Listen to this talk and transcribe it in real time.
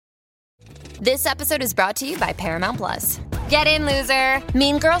This episode is brought to you by Paramount Plus. Get in, loser!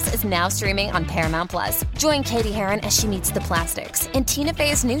 Mean Girls is now streaming on Paramount Plus. Join Katie Heron as she meets the plastics in Tina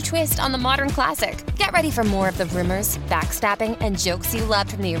Fey's new twist on the modern classic. Get ready for more of the rumors, backstabbing, and jokes you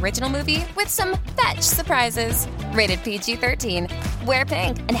loved from the original movie with some fetch surprises. Rated PG-13. Wear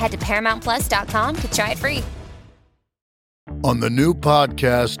pink and head to ParamountPlus.com to try it free. On the new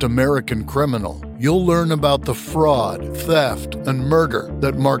podcast, American Criminal, you'll learn about the fraud, theft, and murder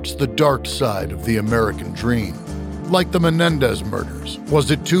that marks the dark side of the American dream. Like the Menendez murders.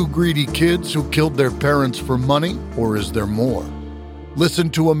 Was it two greedy kids who killed their parents for money, or is there more? Listen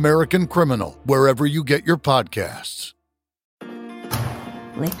to American Criminal wherever you get your podcasts.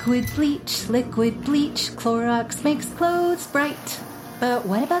 Liquid bleach, Clorox makes clothes bright. But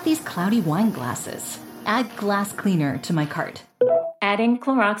what about these cloudy wine glasses? Add glass cleaner to my cart. Adding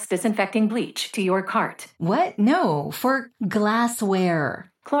Clorox disinfecting bleach to your cart. What? No, for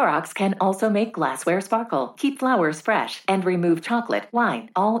glassware. Clorox can also make glassware sparkle, keep flowers fresh, and remove chocolate, wine,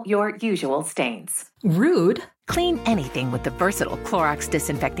 all your usual stains. Rude. Clean anything with the versatile Clorox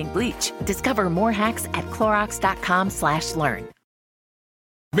disinfecting bleach. Discover more hacks at Clorox.com/learn.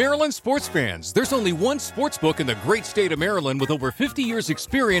 Maryland sports fans, there's only one sports book in the great state of Maryland with over 50 years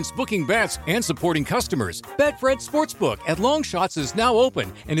experience booking bets and supporting customers. Betfred Sportsbook at Longshots is now open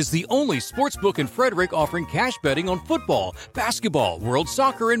and is the only sports book in Frederick offering cash betting on football, basketball, world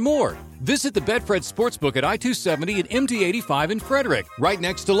soccer, and more. Visit the Betfred Sportsbook at I-270 and MD-85 in Frederick, right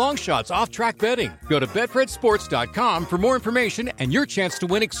next to Longshots off-track betting. Go to betfredsports.com for more information and your chance to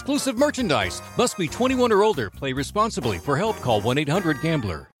win exclusive merchandise. Must be 21 or older. Play responsibly. For help, call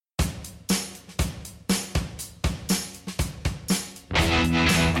 1-800-GAMBLER.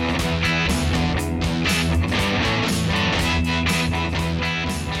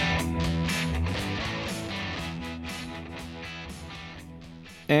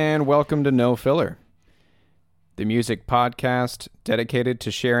 And welcome to No Filler, the music podcast dedicated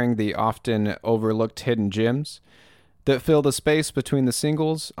to sharing the often overlooked hidden gems that fill the space between the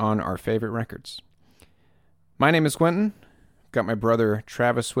singles on our favorite records. My name is Quentin. Got my brother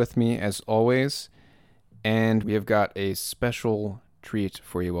Travis with me as always, and we have got a special treat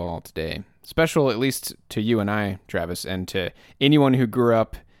for you all today. Special at least to you and I, Travis, and to anyone who grew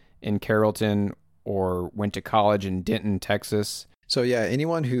up in Carrollton or went to college in Denton, Texas. So yeah,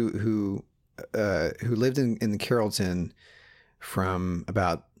 anyone who lived in Carrollton from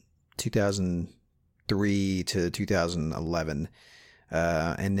about 2003 to 2011,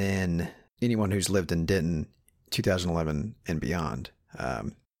 and then anyone who's lived in Denton 2011 and beyond.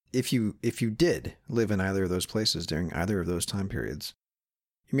 If you did live in either of those places during either of those time periods,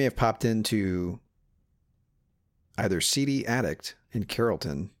 you may have popped into either CD Addict in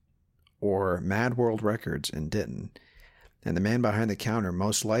Carrollton or Mad World Records in Denton. And the man behind the counter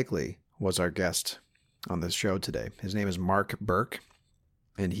most likely was our guest on this show today. His name is Mark Burke,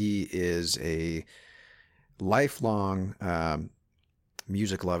 and he is a lifelong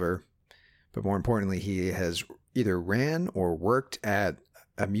music lover. But more importantly, he has either ran or worked at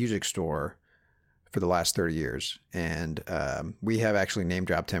a music store for the last 30 years. And we have actually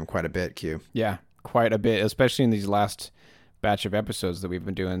name-dropped him quite a bit, Q. Yeah, quite a bit, especially in these last batch of episodes that we've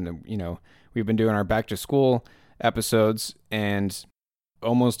been doing. You know, we've been doing our back-to-school episodes, and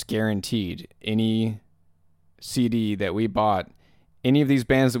almost guaranteed any CD that we bought, any of these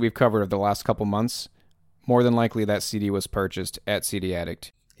bands that we've covered over the last couple months, more than likely that CD was purchased at CD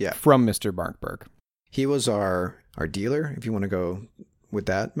Addict from Mr. Mark Burke. He was our dealer, if you want to go with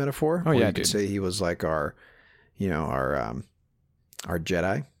that metaphor. Oh, yeah, you could say he was like our Jedi.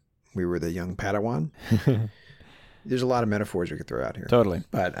 We were the young Padawan. There's a lot of metaphors we could throw out here. Totally.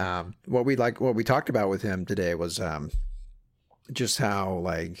 But what we talked about with him today was just how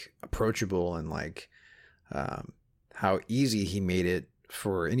like approachable and like how easy he made it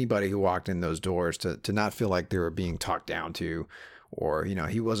for anybody who walked in those doors to not feel like they were being talked down to, or, you know,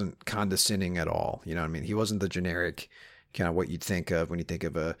 he wasn't condescending at all. You know what I mean? He wasn't the generic kind of what you'd think of when you think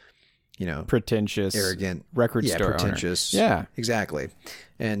of a, you know, pretentious, arrogant record store pretentious owner. Yeah, exactly.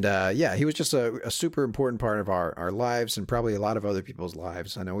 And he was just a super important part of our lives, and probably a lot of other people's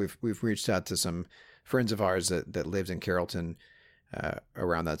lives. I know we've reached out to some friends of ours that lived in Carrollton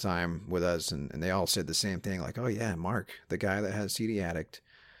around that time with us, and they all said the same thing, like, oh yeah, Mark, the guy that has CD Addict,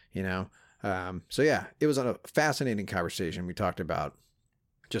 you know. So yeah, it was a fascinating conversation. We talked about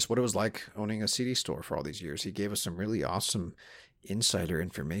just what it was like owning a CD store for all these years. He gave us some really awesome insider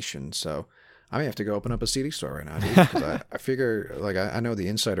information. So I may have to go open up a CD store right now, dude, because I figure, like, I know the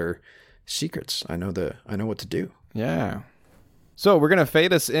insider secrets. I know what to do. Yeah. So we're gonna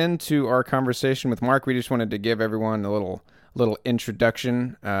fade us into our conversation with Mark. We just wanted to give everyone a little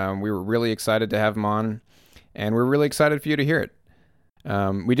introduction. We were really excited to have him on, and we're really excited for you to hear it.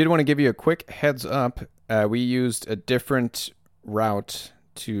 We did want to give you a quick heads up. We used a different route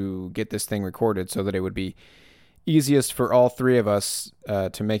to get this thing recorded so that it would be easiest for all three of us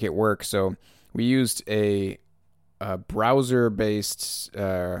to make it work. So we used a browser-based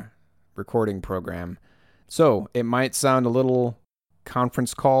recording program. So it might sound a little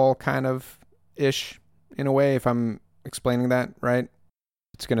conference call kind of ish in a way, if I'm explaining that right.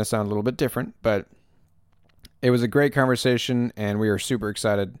 It's going to sound a little bit different, but it was a great conversation, and we are super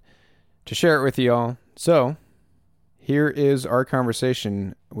excited to share it with you all. So here is our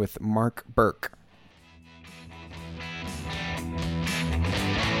conversation with Mark Burke.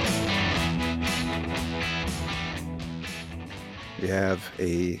 We have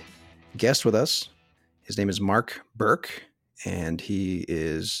a guest with us. His name is Mark Burke, and he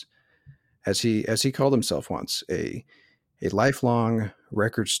is, as he called himself once, a lifelong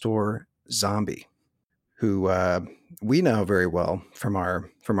record store zombie, who we know very well from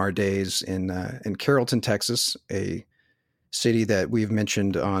our days in Carrollton, Texas, a city that we've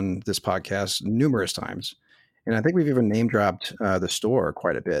mentioned on this podcast numerous times, and I think we've even name dropped the store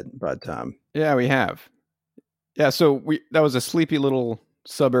quite a bit. But yeah, we have. Yeah, so that was a sleepy little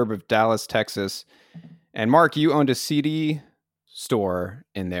suburb of Dallas, Texas, and Mark, you owned a CD store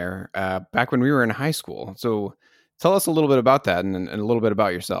in there back when we were in high school. So tell us a little bit about that and a little bit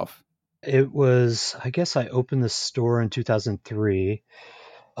about yourself. It was, I guess I opened the store in 2003.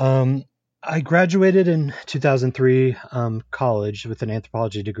 I graduated in 2003 college with an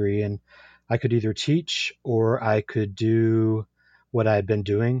anthropology degree, and I could either teach or I could do what I had been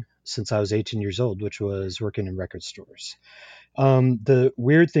doing since I was 18 years old, which was working in record stores. The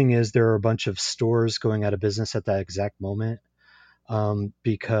weird thing is there are a bunch of stores going out of business at that exact moment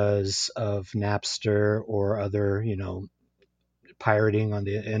because of Napster or other, pirating on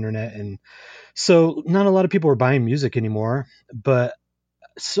the internet. And so not a lot of people were buying music anymore, but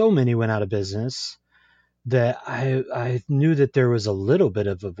so many went out of business that I knew that there was a little bit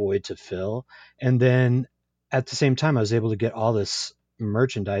of a void to fill. And then at the same time, I was able to get all this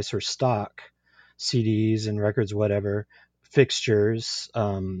merchandise or stock, CDs and records, whatever, fixtures,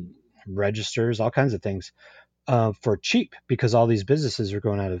 registers, all kinds of things for cheap, because all these businesses are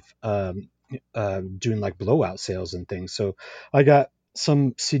going out of doing like blowout sales and things. So I got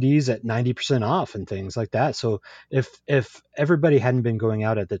some CDs at 90% off and things like that. So if everybody hadn't been going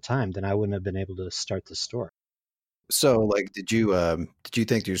out at the time, then I wouldn't have been able to start the store. so, like, did you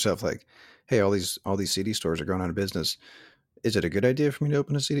think to yourself, like, hey, all these CD stores are going out of business? Is it a good idea for me to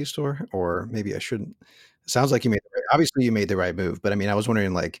open a CD store, or maybe I shouldn't? It sounds like obviously you made the right move, but I mean, I was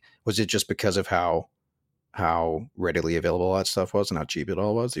wondering, like, was it just because of how readily available all that stuff was and how cheap it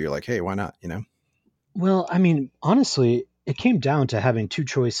all was that you're like, hey, why not? Well, I mean, honestly, it came down to having two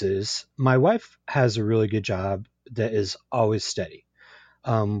choices. My wife has a really good job that is always steady,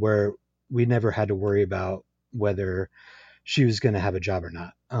 where we never had to worry about whether she was going to have a job or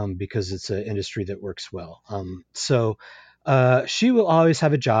not, because it's an industry that works well. So she will always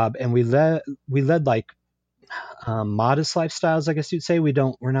have a job, and we led like modest lifestyles, I guess you'd say.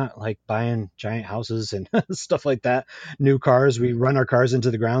 We're not like buying giant houses and stuff like that, new cars. We run our cars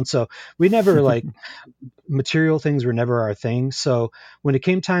into the ground. So we never like material things were never our thing. So when it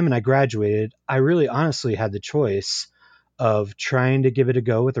came time and I graduated, I really honestly had the choice of trying to give it a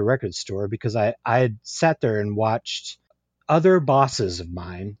go with a record store, because I had sat there and watched other bosses of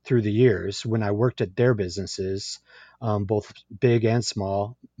mine through the years when I worked at their businesses, both big and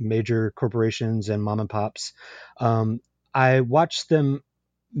small, major corporations and mom and pops. I watched them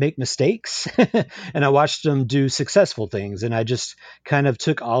make mistakes and I watched them do successful things. And I just kind of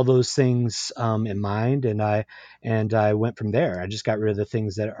took all those things in mind, and I went from there. I just got rid of the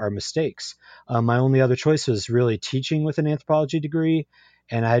things that are mistakes. My only other choice was really teaching with an anthropology degree.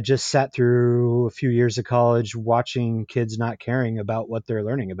 And I just sat through a few years of college watching kids not caring about what they're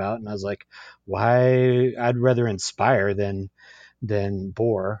learning about. And I was like, why? I'd rather inspire than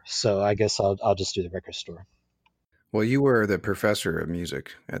bore. So I guess I'll just do the record store. Well, you were the professor of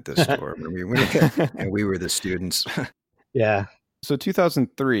music at this store, and we were the students. Yeah. So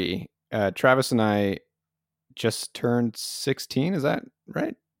 2003, Travis and I just turned 16. Is that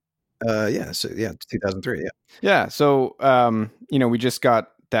right? Yeah. So yeah, 2003. Yeah. Yeah. So, we just got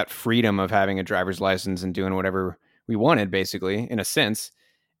that freedom of having a driver's license and doing whatever we wanted, basically, in a sense.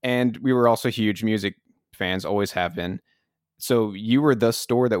 And we were also huge music fans, always have been. So you were the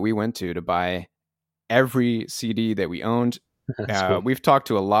store that we went to buy every CD that we owned. Cool. We've talked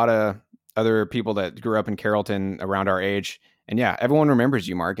to a lot of other people that grew up in Carrollton around our age. And yeah, everyone remembers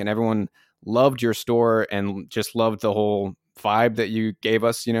you, Mark, and everyone loved your store and just loved the whole vibe that you gave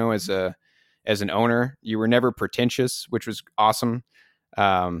us, as an owner. You were never pretentious, which was awesome.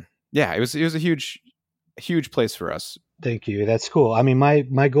 It was a huge place for us. Thank you. That's cool. I mean,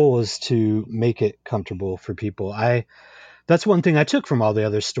 my goal is to make it comfortable for people. That's one thing I took from all the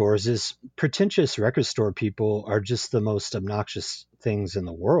other stores is pretentious record store people are just the most obnoxious things in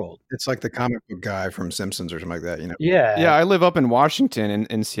the world. It's like the comic book guy from Simpsons or something like that, Yeah, I live up in Washington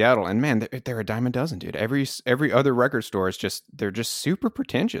in Seattle, and man, they're a dime a dozen, dude. Every other record store is they're just super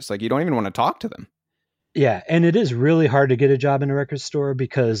pretentious. Like you don't even want to talk to them. Yeah, and it is really hard to get a job in a record store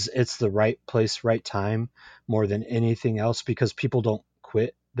because it's the right place, right time more than anything else because people don't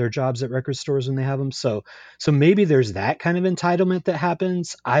quit their jobs at record stores when they have them. So maybe there's that kind of entitlement that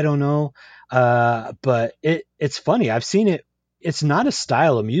happens. I don't know. But it's funny. I've seen it. It's not a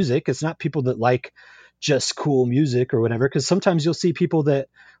style of music. It's not people that like just cool music or whatever. Because sometimes you'll see people that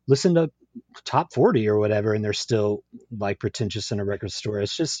listen to top 40 or whatever, and they're still like pretentious in a record store.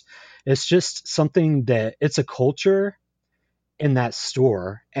 It's just something that it's a culture in that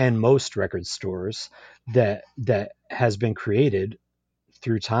store and most record stores that has been created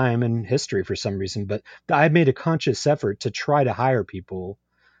through time and history for some reason. But I made a conscious effort to try to hire people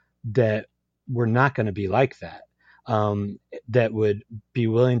that were not going to be like that. That would be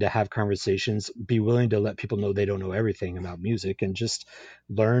willing to have conversations, be willing to let people know they don't know everything about music, and just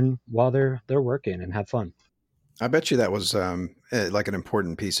learn while they're working and have fun. I bet you that was like an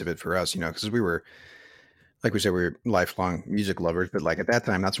important piece of it for us, because we were, like we said, we were lifelong music lovers, but like at that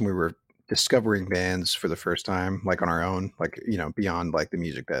time, that's when we were discovering bands for the first time, like on our own, like, beyond like the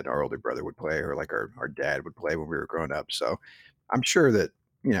music that our older brother would play or like our dad would play when we were growing up. So I'm sure that,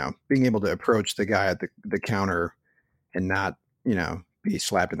 being able to approach the guy at the counter and not, be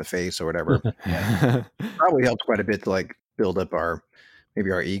slapped in the face or whatever, probably helped quite a bit to like build up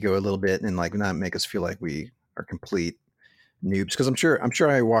maybe our ego a little bit and like not make us feel like we are complete noobs. Cause I'm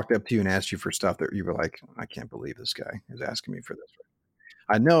sure I walked up to you and asked you for stuff that you were like, I can't believe this guy is asking me for this.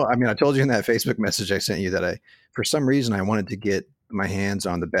 I know. I mean, I told you in that Facebook message I sent you that for some reason, I wanted to get my hands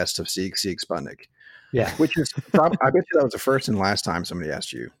on the best of Sieg Sputnik. Yeah. Which is, I bet you that was the first and last time somebody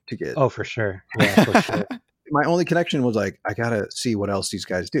asked you to get. Oh, for sure. Yeah, for sure. My only connection was like, I got to see what else these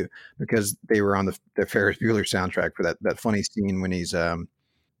guys do because they were on the Ferris Bueller soundtrack for that funny scene when he's, man,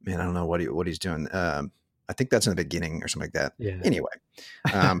 I don't know what he's doing. I think that's in the beginning or something like that. Yeah. Anyway.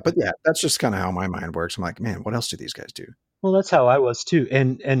 But yeah, that's just kind of how my mind works. I'm like, man, what else do these guys do? Well, that's how I was too.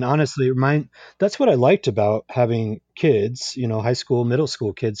 And honestly, that's what I liked about having kids, high school, middle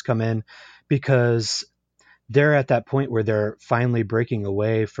school kids come in because they're at that point where they're finally breaking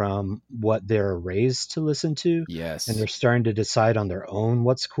away from what they're raised to listen to. Yes. And they're starting to decide on their own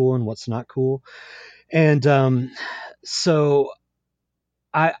what's cool and what's not cool. And so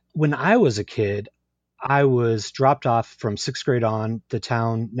when I was a kid, I was dropped off from 6th grade on the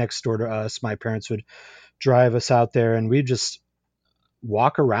town next door to us. My parents would drive us out there and we'd just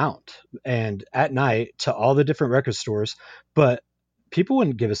walk around and at night to all the different record stores, but people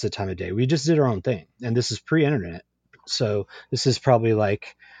wouldn't give us the time of day. We just did our own thing. And this is pre-internet. So this is probably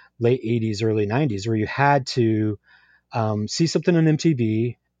like late 80s, early 90s where you had to see something on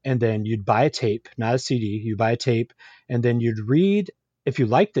MTV and then you'd buy a tape, not a CD, you buy a tape and then you'd read, if you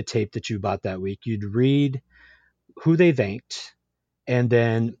liked the tape that you bought that week, you'd read who they thanked. And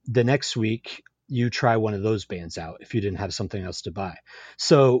then the next week you try one of those bands out if you didn't have something else to buy.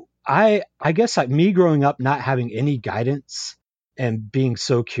 So I guess me growing up, not having any guidance and being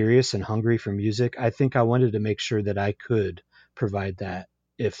so curious and hungry for music, I think I wanted to make sure that I could provide that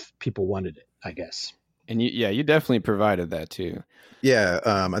if people wanted it, I guess. And you definitely provided that too. Yeah.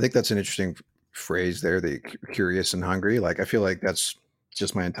 I think that's an interesting phrase there, the curious and hungry. Like, I feel like that's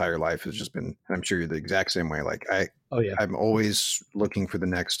just my entire life has just been, and I'm sure you're the exact same way. Like I'm always looking for the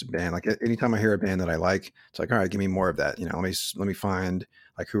next band. Like anytime I hear a band that I like, it's like, all right, give me more of that. Let me find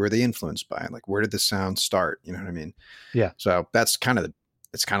like, who are they influenced by? Like, where did the sound start? You know what I mean? Yeah. So that's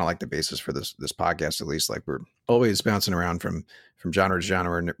it's kind of like the basis for this podcast, at least. Like we're always bouncing around from genre to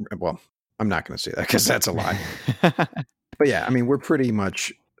genre. And well, I'm not going to say that because that's a lie. But yeah, I mean, we're pretty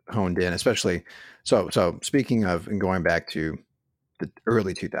much honed in, especially. So speaking of, and going back to the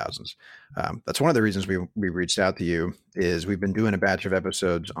early 2000s, that's one of the reasons we reached out to you is we've been doing a batch of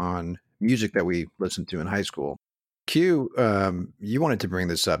episodes on music that we listened to in high school. Q, you wanted to bring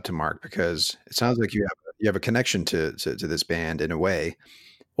this up to Mark because it sounds like you have a connection to this band in a way.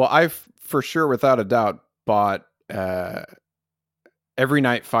 Well, I've for sure, without a doubt, bought Every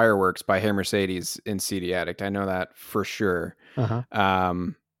Night Fireworks by Hey Mercedes in CD Addict. I know that for sure. Uh-huh.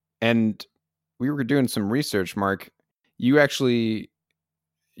 And we were doing some research, Mark. You actually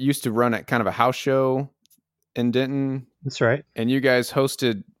used to run at kind of a house show in Denton That's right. And you guys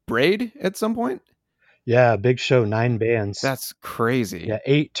hosted Braid at some point? Yeah, big show, 9 bands. That's crazy. Yeah,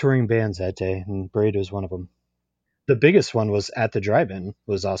 8 touring bands that day, and Braid was one of them. The biggest one was at the drive-in.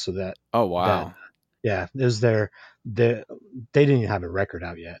 Was also that. Oh wow. Yeah, it was they didn't even have a record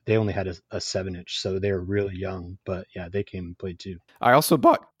out yet. They only had a 7-inch, so they were really young. But yeah, they came and played too. I also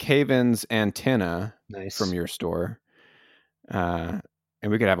bought Caven's Antenna Nice. from your store. And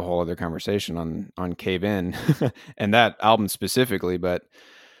we could have a whole other conversation on Cave In and that album specifically. But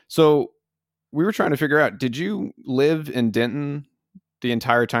so we were trying to figure out, did you live in Denton the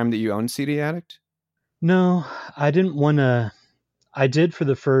entire time that you owned CD Addict? No, I didn't want to. I did for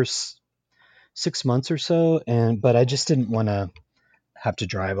the first 6 months or so, but I just didn't want to have to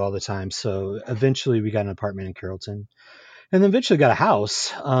drive all the time. So eventually we got an apartment in Carrollton, and then eventually got a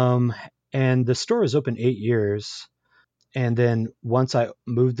house. And the store was open 8 years. And then once I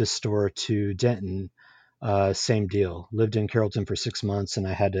moved the store to Denton, same deal. Lived in Carrollton for 6 months, and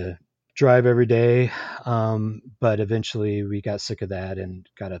I had to drive every day. But eventually we got sick of that and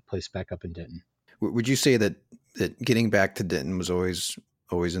got a place back up in Denton. Would you say that getting back to Denton was always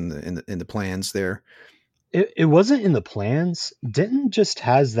in the plans there? It wasn't in the plans. Denton just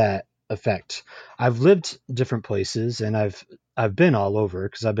has that effect. I've lived different places, and I've been all over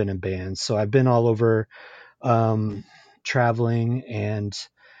because I've been in bands. So I've been all over traveling, and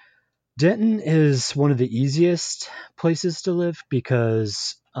Denton is one of the easiest places to live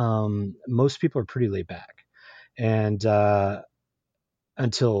because most people are pretty laid back, and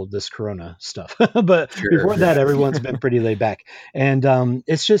until this Corona stuff, but Sure. before that, everyone's been pretty laid back, and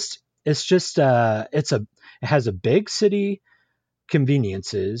it has a big city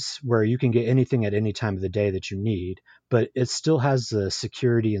conveniences where you can get anything at any time of the day that you need, but it still has the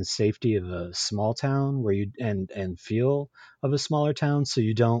security and safety of a small town where you and feel of a smaller town. So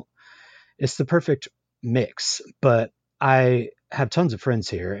you don't, it's the perfect mix. But I have tons of friends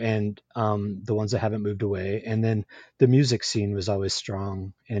here, and the ones that haven't moved away. And then the music scene was always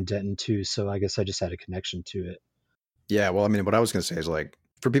strong in Denton too. So I guess I just had a connection to it. Yeah. Well, I mean, what I was going to say is, like,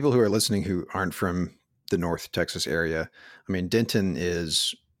 for people who are listening who aren't from the North Texas area, I mean, Denton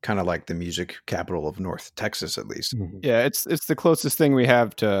is kind of like the music capital of North Texas, at least. Mm-hmm. Yeah, it's the closest thing we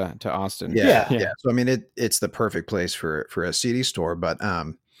have to Austin. Yeah. So I mean, it's the perfect place for a CD store. But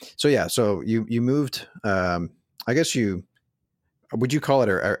so you moved. I guess would you call it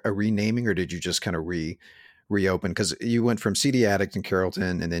a renaming, or did you just kind of reopen? Because you went from CD Addict in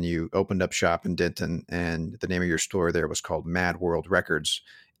Carrollton, and then you opened up shop in Denton, and the name of your store there was called Mad World Records.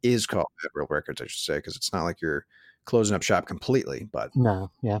 Is called Mad World Records, I should say, because it's not like you're closing up shop completely. But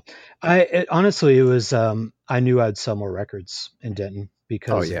no, yeah, honestly, it was I knew I'd sell more records in Denton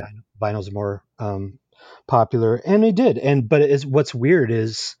because vinyl's more popular, and it did. But what's weird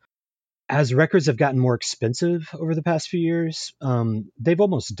is, as records have gotten more expensive over the past few years, they've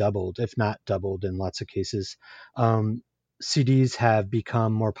almost doubled, if not doubled in lots of cases. CDs have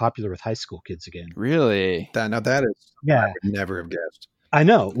become more popular with high school kids again. Really? That is, yeah, I would never have guessed. I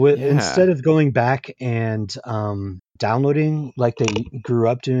know. Instead of going back and downloading like they grew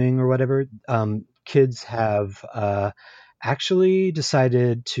up doing or whatever, kids have actually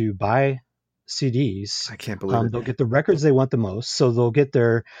decided to buy CDs. I can't believe it. They'll get the records they want the most, so they'll get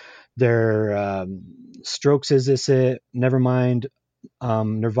their Strokes, Is This It, Nevermind,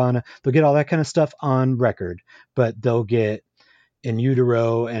 Nirvana. They'll get all that kind of stuff on record, but they'll get In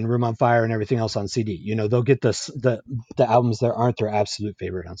Utero and Room on Fire and everything else on CD. You know, they'll get the albums that aren't their absolute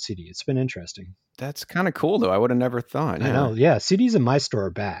favorite on CD. It's been interesting. That's kind of cool, though. I would have never thought. Yeah. I know. Yeah, CDs in my store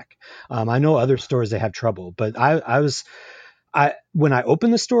are back. I know other stores, they have trouble, but when I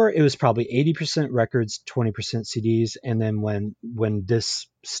opened the store, it was probably 80% records, 20% CDs. And then when this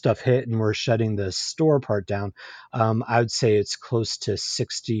stuff hit and we're shutting the store part down, I would say it's close to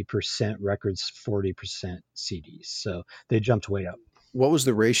 60% records, 40% CDs. So they jumped way up. What was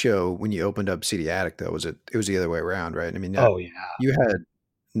the ratio when you opened up CD Addict, though? It was the other way around, right? I mean, you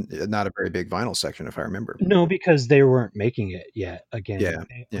had not a very big vinyl section, if I remember. No, because they weren't making it yet. Again,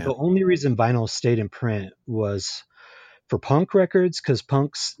 The only reason vinyl stayed in print was for punk records, because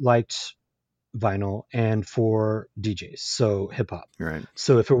punks liked vinyl, and for DJs, so hip hop. Right.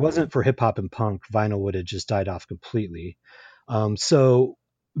 So if it wasn't for hip hop and punk, vinyl would have just died off completely. So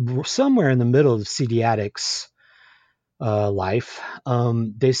somewhere in the middle of CD Addict's life,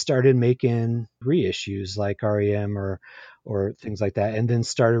 they started making reissues like REM or things like that, and then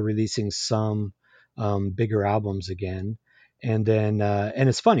started releasing some bigger albums again. And then and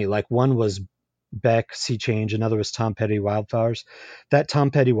it's funny, like one was Beck, Sea Change, another was Tom Petty, Wildflowers. That Tom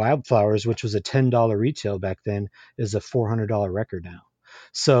Petty, Wildflowers, which was a $10 retail back then, is a $400 record now.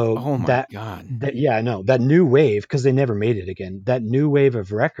 So Oh my God. yeah, I know that new wave, because they never made it again. That new wave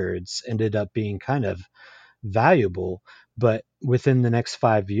of records ended up being kind of valuable, but within the next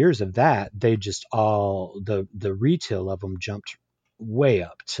 5 years of that, they just all the retail of them jumped way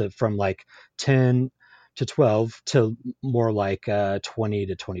up to from like 10 to 12 to more like 20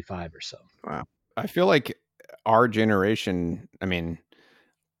 to 25 or so. Wow. I feel like our generation, I mean,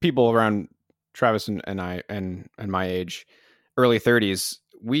 people around Travis and I and my age, early 30s,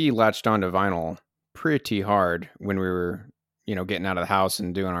 we latched onto vinyl pretty hard when we were, getting out of the house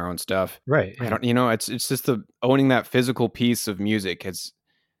and doing our own stuff. Right. I Yeah. don't, it's just the owning that physical piece of music has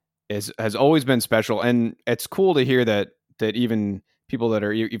always been special, and it's cool to hear that even people that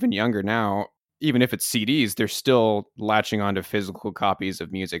are even younger now, even if it's CDs, they're still latching onto physical copies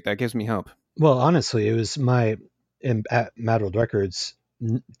of music. That gives me hope. Well, honestly, it was at Mad World Records,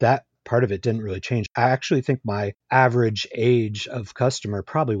 that part of it didn't really change. I actually think my average age of customer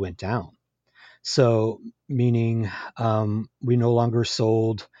probably went down. So, meaning we no longer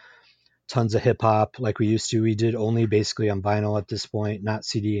sold tons of hip hop like we used to. We did only basically on vinyl at this point, not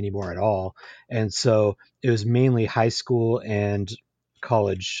CD anymore at all. And so it was mainly high school and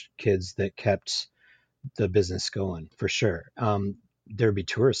college kids that kept the business going for sure. There'd be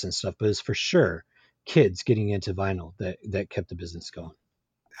tourists and stuff, but it's for sure kids getting into vinyl that kept the business going.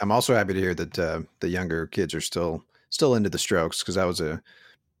 I'm also happy to hear that the younger kids are still into the Strokes, because that was a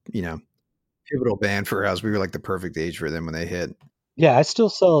pivotal band for us. We were like the perfect age for them when they hit. Yeah, I still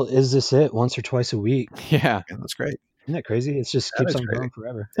sell Is This It once or twice a week. Yeah. Yeah, that's great. Isn't that crazy? It just That keeps is on crazy. growing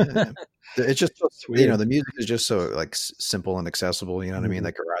forever. Yeah. It's just It's weird. the music is just so like simple and accessible. You know what I mean?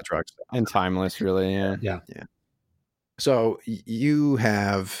 Like garage rock stuff. And timeless, really. Yeah. Yeah. So you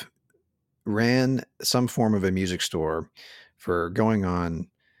have ran some form of a music store for going on,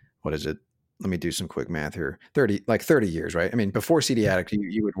 what is it? Let me do some quick math here. 30 years, right? I mean, before CD Addict,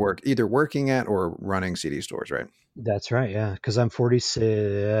 you would work either working at or running CD stores, right? That's right. Yeah. Because I'm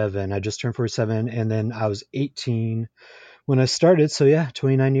 47. I just turned 47. And then I was 18 when I started. So, yeah,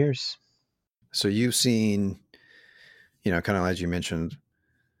 29 years. So you've seen, kind of as you mentioned,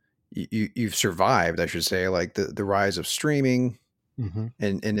 you've survived, I should say, like the rise of streaming. Mm-hmm.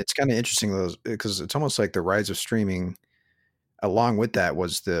 And it's kind of interesting because it's almost like the rise of streaming, along with that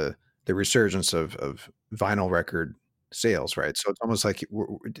was the resurgence of vinyl record sales, right? So it's almost like,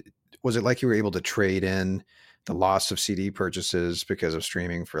 was it like you were able to trade in the loss of CD purchases because of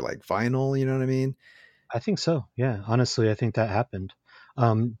streaming for like vinyl? You know what I mean? I think so. Yeah. Honestly, I think that happened.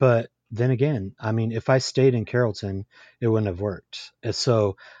 But then again, I mean, if I stayed in Carrollton, it wouldn't have worked. And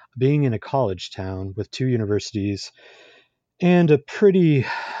so being in a college town with 2 universities and a pretty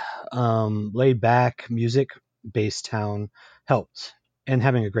laid back music based town helped, and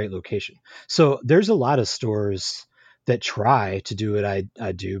having a great location. So there's a lot of stores that try to do what I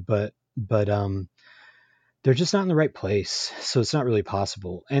do, but they're just not in the right place. So it's not really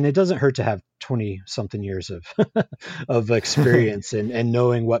possible. And it doesn't hurt to have 20 something years of of experience and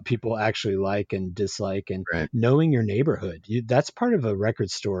knowing what people actually like and dislike, and Right. knowing your neighborhood. That's part of a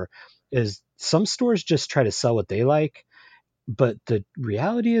record store. Is some stores just try to sell what they like, but the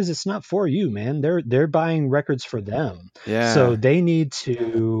reality is it's not for you, man. They're buying records for them. Yeah. So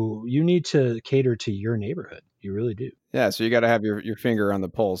you need to cater to your neighborhood. You really do. Yeah. So you got to have your finger on the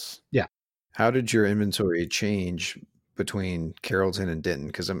pulse. Yeah. How did your inventory change between Carrollton and Denton?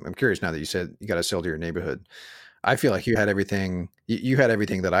 Because I'm curious now that you said you got to sell to your neighborhood. I feel like you had everything. You had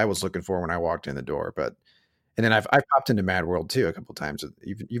everything that I was looking for when I walked in the door. And then I've popped into Mad World too a couple of times.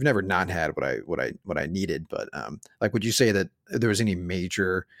 You've never not had what I needed. But like, would you say that there was any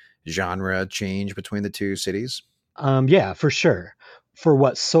major genre change between the two cities? Yeah, for sure. For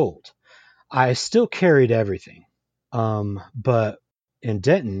what sold, I still carried everything. But in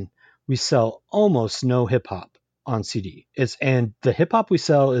Denton, we sell almost no hip hop on CD. And the hip hop we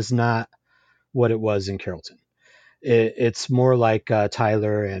sell is not what it was in Carrollton. It's more like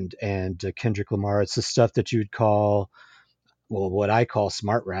Tyler and Kendrick Lamar. It's the stuff that you would call, well, what I call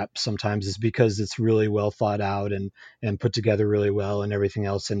smart rap sometimes, is because it's really well thought out and put together really well and everything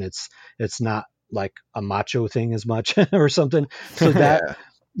else. And it's not like a macho thing as much or something. So that,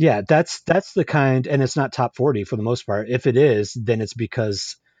 yeah, that's the kind, and it's not top 40 for the most part. If it is, then it's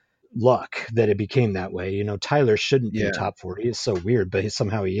because luck that it became that way. Tyler shouldn't be top 40. It's so weird, but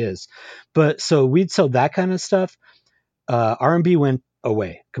somehow he is. But so we'd sell that kind of stuff. R&B went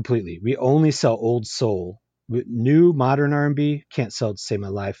away completely. We only sell old soul. New modern R&B can't sell to save my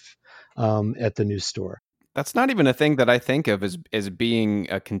life at the new store. That's not even a thing that I think of as being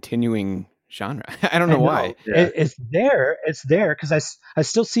a continuing genre. I don't know why. It's there because I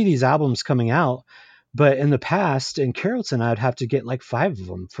still see these albums coming out, But in the past, in Carrollton, I'd have to get like 5 of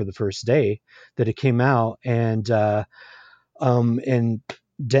them for the first day that it came out. And in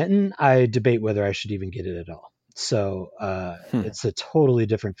Denton, I debate whether I should even get it at all. So it's a totally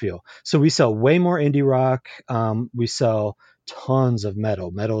different feel. So we sell way more indie rock. We sell tons of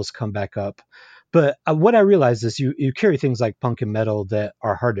metal. Metal has come back up. But what I realized is you carry things like punk and metal that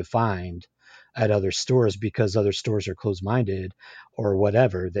are hard to find at other stores because other stores are closed-minded or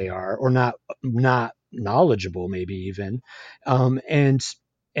whatever they are, or not knowledgeable, maybe even.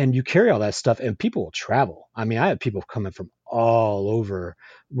 And you carry all that stuff, and people will travel. I mean, I have people coming from all over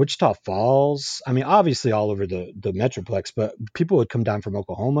Wichita Falls. I mean, obviously all over the Metroplex, but people would come down from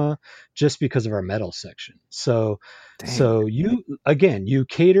Oklahoma just because of our metal section. So you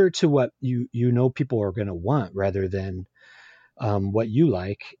cater to what you know people are going to want rather than what you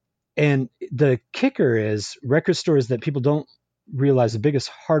like. And the kicker is record stores that people don't realize, the biggest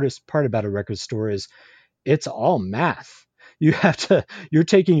hardest part about a record store is it's all math. You're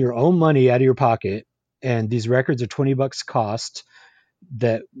taking your own money out of your pocket, and these records are $20 cost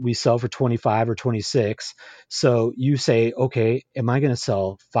that we sell for 25 or 26. So you say, okay, am I going to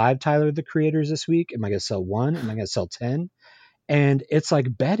sell 5 Tyler the Creators this week? Am I going to sell 1? Am I going to sell 10? And it's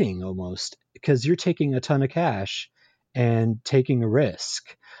like betting almost, because you're taking a ton of cash and taking a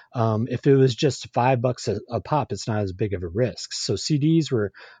risk. If it was just $5 a pop, it's not as big of a risk. So CDs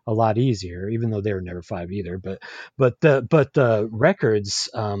were a lot easier, even though they were never 5 either. But the records,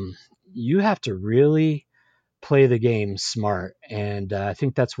 you have to really play the game smart, and I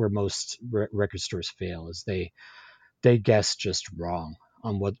think that's where most record stores fail, is they guess just wrong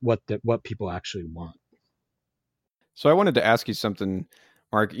on what people actually want. So I wanted to ask you something,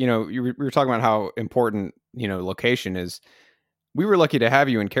 Mark. We were talking about how important, location is. We were lucky to have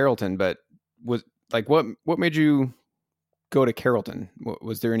you in Carrollton, but what made you go to Carrollton?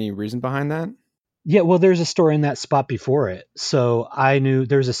 Was there any reason behind that? Yeah, well, there's a store in that spot before it. So I knew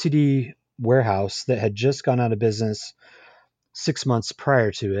there was a CD warehouse that had just gone out of business 6 months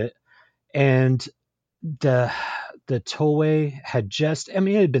prior to it. And the tollway had it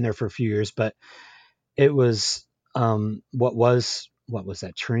had been there for a few years, but it was what was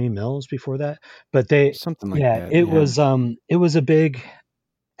that, Trinity Mills before that? But something like that. It was a big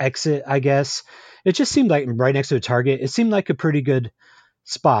exit, I guess. It just seemed like right next to a Target. It seemed like a pretty good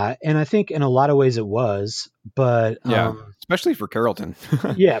spot, and I think in a lot of ways it was. But especially for Carrollton.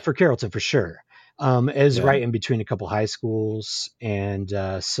 Yeah, for Carrollton for sure. It was right in between a couple high schools, and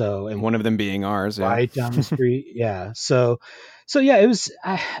one of them being ours, right down the street. Yeah, so yeah,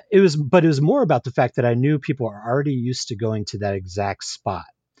 it was more about the fact that I knew people are already used to going to that exact spot,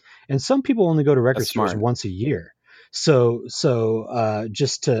 and some people only go to record stores once a year. So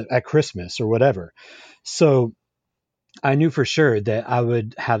just at Christmas or whatever. So I knew for sure that I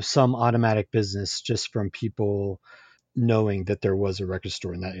would have some automatic business just from people knowing that there was a record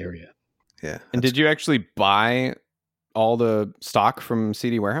store in that area. Yeah. And did you actually buy all the stock from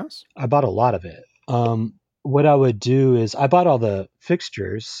CD Warehouse? I bought a lot of it. What I would do is I bought all the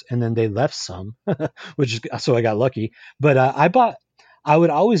fixtures, and then they left some, so I got lucky. But I would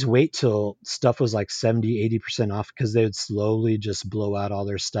always wait till stuff was like 70-80% off, because they would slowly just blow out all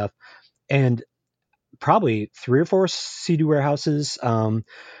their stuff. And probably 3 or 4 CD warehouses,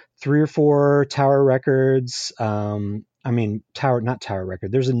 3 or 4 Tower Records. Not Tower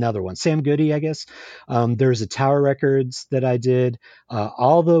Record. There's another one, Sam Goody, I guess. There's a Tower Records that I did.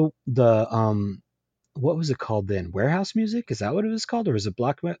 All the what was it called then? Warehouse Music? Is that what it was called, or was it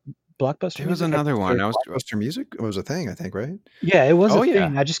Blockbuster? There was another one. Blockbuster Music. It was a thing, I think, right? Yeah, it was a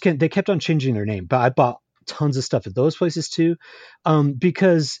thing. I just can't. They kept on changing their name, but I bought tons of stuff at those places too,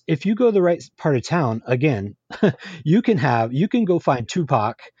 because if you go to the right part of town, again, you can go find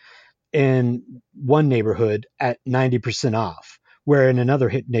Tupac in one neighborhood at 90% off, where in another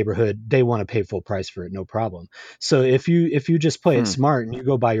hit neighborhood they want to pay full price for it, no problem. So if you just play it smart, and you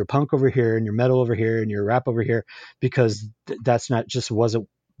go buy your punk over here and your metal over here and your rap over here, because that's not just wasn't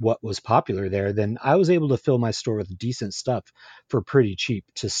what was popular there, then I was able to fill my store with decent stuff for pretty cheap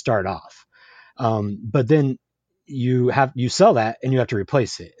to start off. But then you sell that and you have to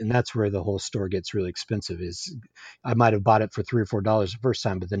replace it, and that's where the whole store gets really expensive. Is I might have bought it for $3 or $4 the first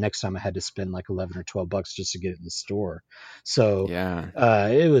time, but the next time I had to spend like $11 or $12 just to get it in the store. So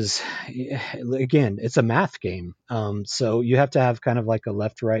it was, again, it's a math game. So you have to have kind of like a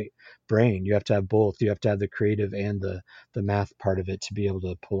left-right brain. You have to have both. You have to have the creative and the math part of it to be able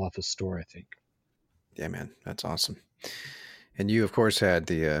to pull off a store, I think. Yeah, man, that's awesome. And you, of course, had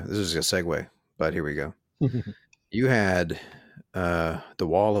this is a segue, but here we go. You had the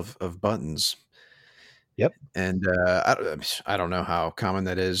wall of buttons Yep. And I don't know how common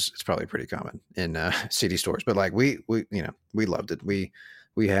that is. It's probably pretty common in CD stores, but like we we loved it. We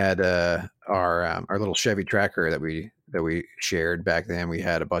had our little Chevy Tracker that we shared back then. We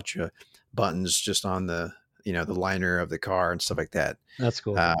had a bunch of buttons just on the the liner of the car and stuff like that. That's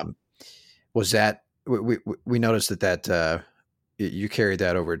cool. Was that we noticed that you carried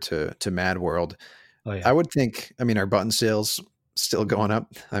that over to Mad World. Oh yeah. I would think. I mean, our button sales still going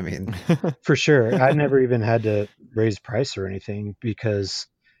up. I mean, For sure. I never even had to raise price or anything because,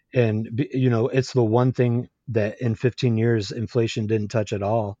 it's the one thing that in 15 years inflation didn't touch at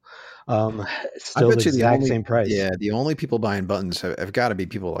all. It's I still the bet you exact same price. the only people buying buttons have got to be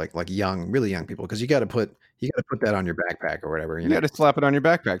people like young, really young people, because you got to put that on your backpack or whatever. You got to slap it on your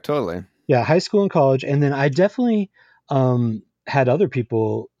backpack. Totally. Yeah, high school and college, and then I definitely had other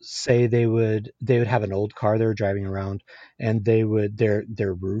people say they would have an old car they were driving around, and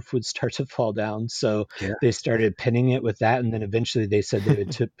their roof would start to fall down. So Yeah. they started pinning it with that, and then eventually they said they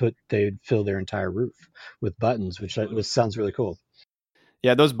would they'd fill their entire roof with buttons, which sounds really cool.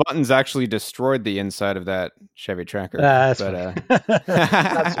 Yeah, those buttons actually destroyed the inside of that Chevy Tracker. Not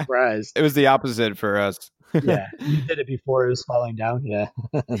surprised. It was the opposite for us. Yeah, you did it before it was falling down. Yeah,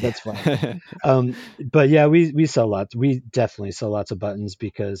 that's fine. But yeah, we sell lots. We definitely sell lots of buttons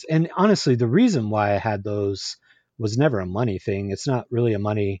because, and honestly, the reason why I had those was never a money thing. It's not really a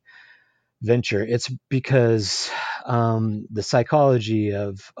money venture. It's because the psychology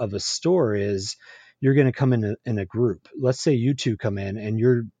of a store is you're going to come in a group. Let's say you two come in and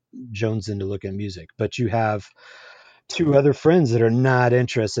you're jonesing to look at music, but you have two other friends that are not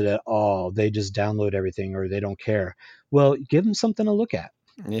interested at all. They just download everything or they don't care. Well, give them something to look at.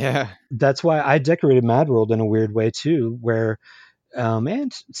 Yeah. That's why I decorated Mad World in a weird way too, where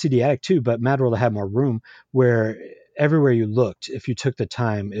and CD Addict too, but Mad World had more room where everywhere you looked, if you took the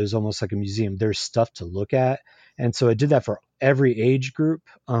time, it was almost like a museum. There's stuff to look at. And so I did that for every age group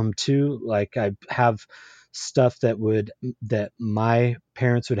too. Like I have stuff that my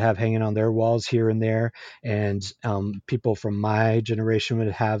parents would have hanging on their walls here and there, and people from my generation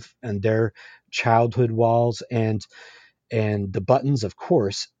would have on their childhood walls, and the buttons, of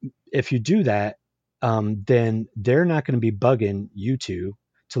course. If you do that, then they're not going to be bugging you two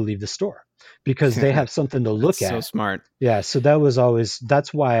to leave the store because they have something to look at. So smart. Yeah. So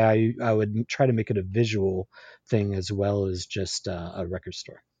that's why I would try to make it a visual thing as well as just a record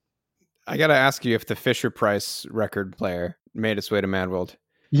store. I got to ask you if the Fisher-Price record player made its way to Mad World.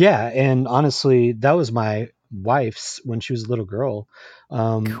 Yeah. And honestly, that was my wife's when she was a little girl.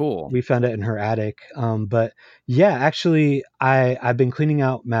 Cool. We found it in her attic. But yeah, actually I've been cleaning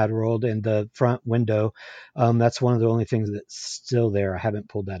out Mad World and the front window. That's one of the only things that's still there. I haven't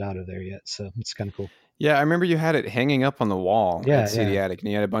pulled that out of there yet. So it's kind of cool. Yeah. I remember you had it hanging up on the wall Yeah, at CD Attic, and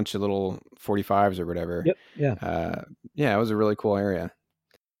you had a bunch of little 45s or whatever. Yep. Yeah. Yeah, it was a really cool area.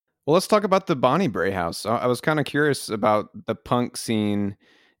 Well, let's talk about the Bonnie Bray house. I was kind of curious about the punk scene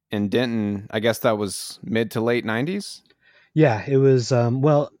in Denton. I guess that was mid to late 90s. Yeah, it was.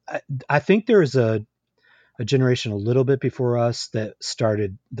 Well, I think there was a generation a little bit before us that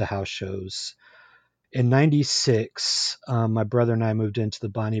started the house shows. In 96, my brother and I moved into the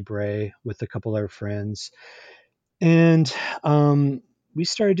Bonnie Bray with a couple of our friends. And we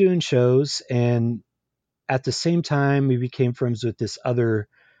started doing shows. And at the same time, we became friends with this other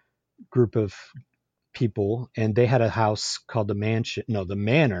group of people. And they had a house called the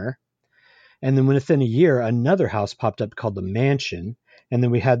Manor. And then within a year, another house popped up called the Mansion. And then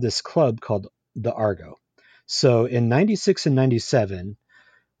we had this club called the Argo. So in 96 and 97,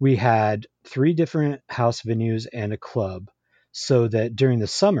 we had 3 different house venues and a club, so that during the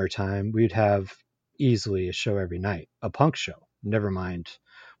summertime, we'd have easily a show every night, a punk show, never mind.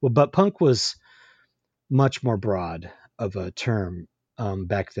 Well, but punk was much more broad of a term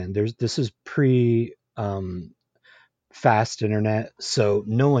back then. This is pre fast internet, so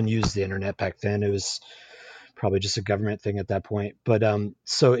no one used the internet back then. It was probably just a government thing at that point. But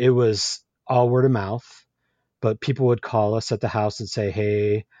so it was all word of mouth. But people would call us at the house and say,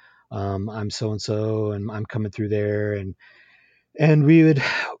 "Hey, I'm so and so, and I'm coming through there." And we would,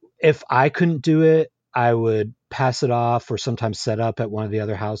 if I couldn't do it, I would pass it off, or sometimes set up at one of the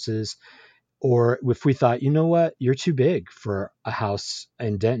other houses. Or if we thought, you know what, you're too big for a house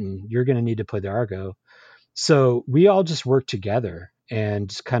in Denton, you're going to need to play the Argo. So we all just worked together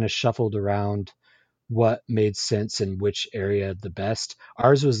and kind of shuffled around what made sense in which area the best.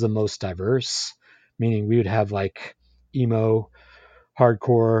 Ours was the most diverse, meaning we would have like emo,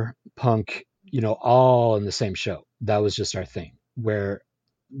 hardcore, punk, all in the same show. That was just our thing, where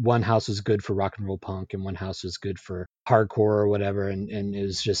one house was good for rock and roll punk and one house was good for hardcore or whatever. And it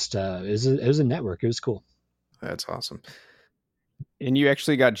was just, it was a network. It was cool. That's awesome. And you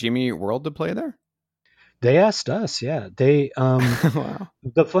actually got Jimmy Eat World to play there? They asked us, yeah. They Wow.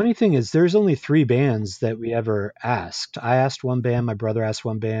 The funny thing is there's only 3 bands that we ever asked. I asked one band, my brother asked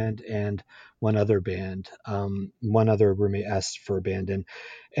one band, and one other band. One other roommate asked for a band,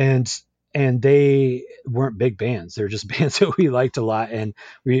 and and they weren't big bands. They're just bands that we liked a lot, and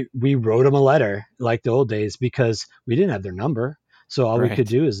we wrote them a letter like the old days because we didn't have their number. So all we could Right.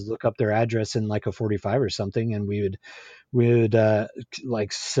 do is look up their address in like a 45 or something, and we would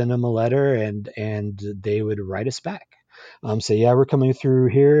like send them a letter, and they would write us back, say, yeah, we're coming through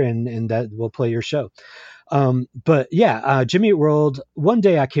here, and that we'll play your show. But yeah, Jimmy Eat World. One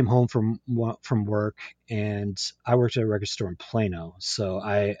day I came home from work, and I worked at a record store in Plano, so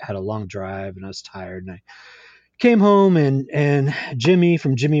I had a long drive and I was tired, and I came home, and Jimmy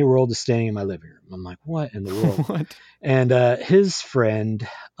from Jimmy Eat World is standing in my living room. I'm like, what in the world? What? And his friend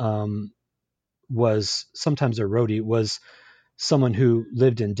was sometimes a roadie, was someone who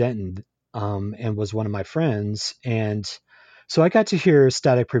lived in Denton, and was one of my friends. And so I got to hear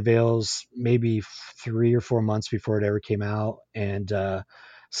Static Prevails maybe 3 or 4 months before it ever came out, and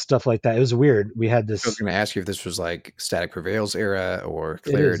stuff like that. It was weird. We had I was this. going to ask you if this was like Static Prevails era or It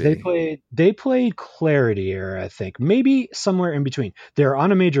is. Clarity. They played Clarity era, I think, maybe somewhere in between. They're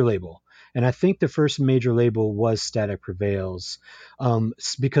on a major label, and I think the first major label was Static Prevails,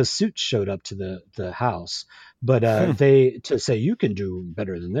 because Suits showed up to the house, but they to say you can do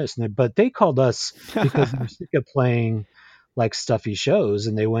better than this, but they called us because they were sick of playing like stuffy shows,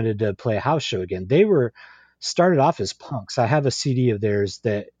 and they wanted to play a house show again. They were started off as punks. I have a CD of theirs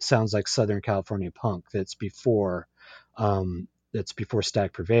that sounds like Southern California punk. That's before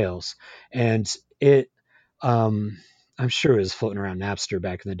Static Prevails, and it I'm sure it was floating around Napster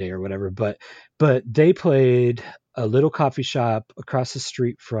back in the day or whatever, but they played a little coffee shop across the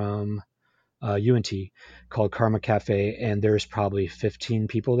street from UNT called Karma Cafe, and there's probably 15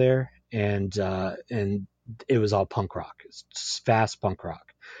 people there, and it was all punk rock. It's just fast punk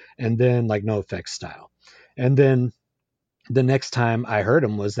rock, and then like no effects style, and then the next time I heard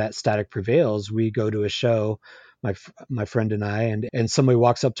him was that Static Prevails. We go to a show, my friend and I, and somebody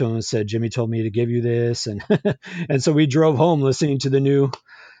walks up to him and said, "Jimmy told me to give you this," and and so we drove home listening to the new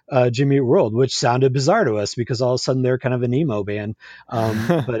Jimmy Eat World, which sounded bizarre to us because all of a sudden they're kind of an emo band,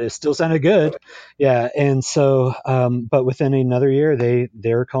 but it still sounded good. Yeah, and so, but within another year, they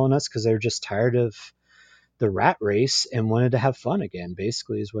were calling us because they were just tired of the rat race and wanted to have fun again.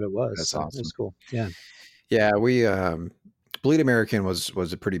 Basically, is what it was. That's So awesome. it was cool. Yeah. Yeah, we Bleed American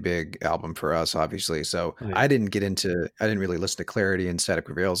was a pretty big album for us, obviously. So Oh, yeah. I didn't really listen to Clarity and Static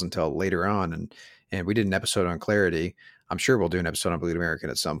Prevails until later on, and we did an episode on Clarity. I'm sure we'll do an episode on Bleed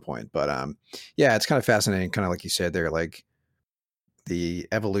American at some point. But yeah, it's kind of fascinating, kind of like you said there, like the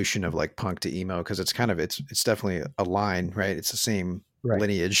evolution of like punk to emo, because it's it's definitely a line, right? It's the same Right.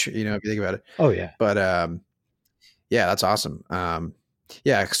 lineage, if you think about it. Oh yeah. But yeah, that's awesome.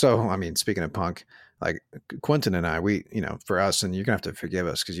 Yeah, so I mean, speaking of punk, like Quentin and I, we, for us, and you're gonna have to forgive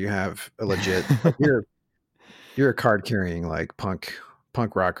us because you have a legit, like, you're a card carrying like punk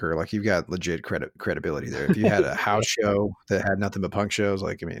rocker, like you've got legit credibility there. If you had a house show that had nothing but punk shows,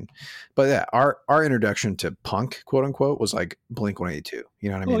 like, I mean, but yeah, our introduction to punk, quote unquote, was like Blink-182. You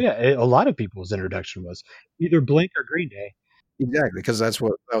know what I mean? Oh yeah. A lot of people's introduction was either Blink or Green Day. Exactly, because that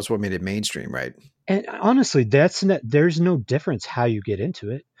was what made it mainstream, right? And honestly, there's no difference how you get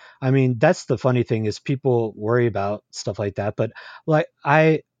into it. I mean, that's the funny thing is people worry about stuff like that. But like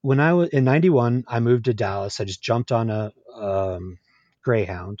when I was in '91, I moved to Dallas. I just jumped on a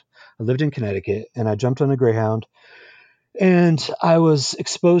Greyhound. I lived in Connecticut, and I jumped on a Greyhound, and I was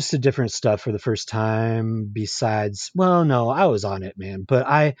exposed to different stuff for the first time. Besides, well, no, I was on it, man.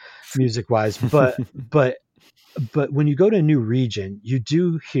 But music wise, but when you go to a new region, you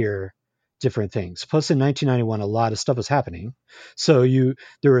do hear different things. Plus, in 1991, a lot of stuff was happening, so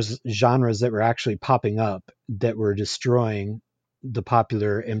there was genres that were actually popping up that were destroying the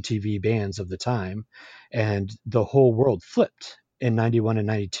popular MTV bands of the time, and the whole world flipped in '91 and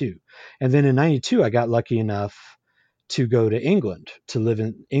 '92. And then in '92, I got lucky enough to go to England to live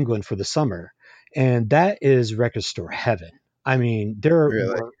in England for the summer, and that is record store heaven. I mean, there Really?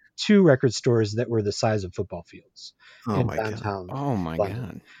 were 2 record stores that were the size of football fields Oh in my god! downtown Oh my London.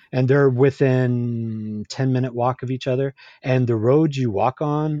 God. And they're within 10-minute walk of each other. And the road you walk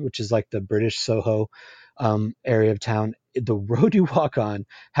on, which is like the British Soho area of town, the road you walk on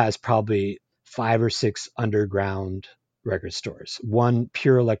has probably 5 or 6 underground record stores, one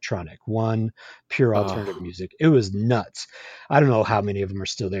pure electronic, one pure alternative music. It was nuts. I don't know how many of them are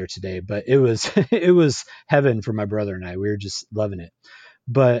still there today, but it was it was heaven for my brother and I. We were just loving it.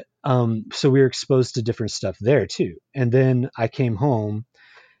 But so we were exposed to different stuff there too. And then I came home,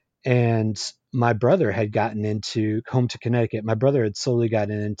 and my brother had gotten into home to Connecticut. My brother had slowly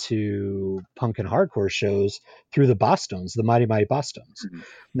gotten into punk and hardcore shows through the Bosstones, the Mighty Mighty Bosstones. Mhm.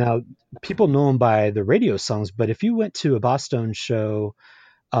 Now, people know them by the radio songs, but if you went to a Bosstones show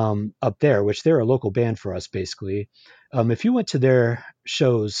up there, which they're a local band for us, basically, if you went to their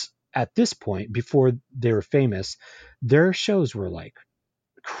shows at this point, before they were famous, their shows were like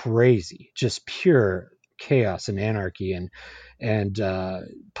crazy, just pure chaos and anarchy and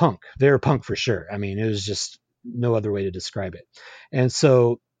punk. They were punk for sure. I mean, it was just no other way to describe it. And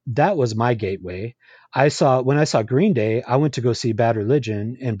so that was my gateway. When I saw Green Day, I went to go see Bad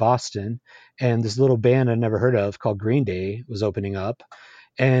Religion in Boston, and this little band I'd never heard of called Green Day was opening up,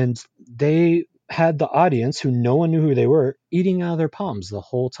 and they had the audience, who no one knew who they were, eating out of their palms the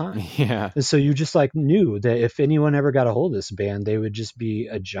whole time. Yeah. And so you just like knew that if anyone ever got a hold of this band, they would just be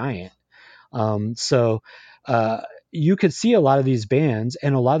a giant. So you could see a lot of these bands,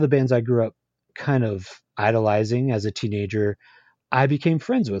 and a lot of the bands I grew up kind of idolizing as a teenager, I became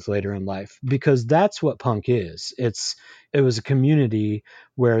friends with later in life, because that's what punk is. It was a community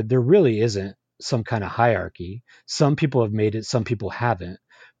where there really isn't some kind of hierarchy. Some people have made it, some people haven't,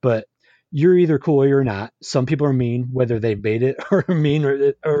 but you're either cool or you're not. Some people are mean, whether they made it or mean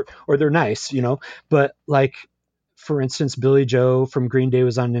or they're nice, you know. But like, for instance, Billy Joe from Green Day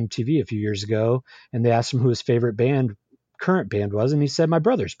was on MTV a few years ago, and they asked him who his favorite current band was, and he said my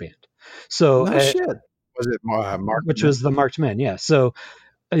brother's band. So No shit. Was it Mark? which was the Marked Men? Yeah. So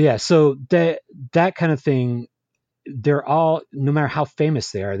so that kind of thing. They're all, no matter how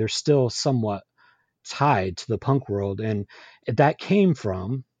famous they are, they're still somewhat tied to the punk world, and that came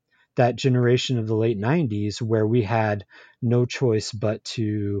from that generation of the late 90s, where we had no choice but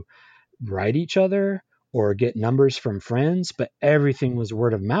to write each other or get numbers from friends, but everything was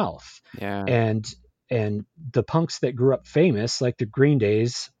word of mouth. Yeah. And the punks that grew up famous, like the Green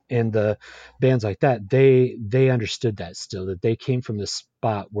Days and the bands like that, they understood that still, that they came from this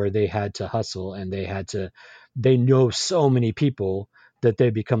spot where they had to hustle, and they know so many people that they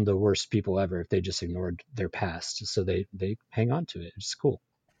become the worst people ever if they just ignored their past. So they hang on to it. It's cool.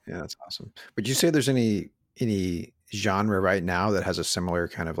 Yeah, that's awesome. Would you say there's any genre right now that has a similar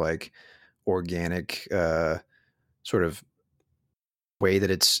kind of like organic sort of way that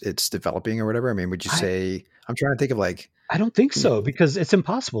it's developing or whatever? I mean, would you say, I'm trying to think of like, I don't think so, because it's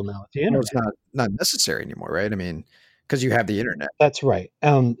impossible now with the internet. it's not necessary anymore, right? I mean, because you have the internet. That's right.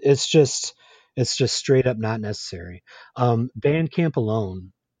 It's just straight up not necessary. Bandcamp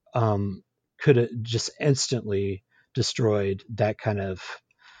alone could have just instantly destroyed that kind of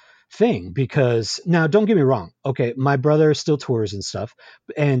thing, because now, don't get me wrong. Okay, my brother still tours and stuff,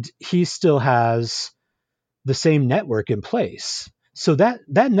 and he still has the same network in place. So that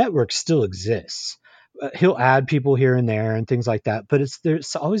network still exists. He'll add people here and there and things like that, but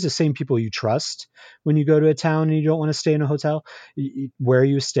there's always the same people you trust when you go to a town and you don't want to stay in a hotel, where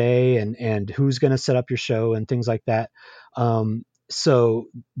you stay and who's going to set up your show and things like that. So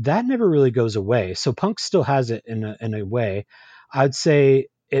that never really goes away. So punk still has it in a way. I'd say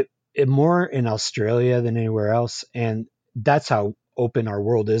it more in Australia than anywhere else, and that's how open our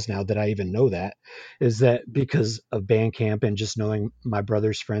world is now, that I even know that, is that because of Bandcamp and just knowing my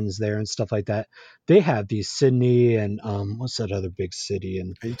brother's friends there and stuff like that. They have these Sydney and what's that other big city?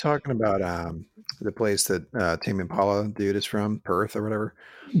 And Are you talking about the place that Tame Impala dude is from, Perth or whatever?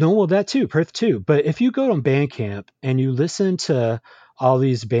 no, well, that too, Perth too. But if you go on Bandcamp and you listen to all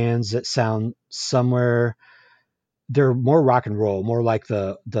these bands that sound somewhere, they're more rock and roll, more like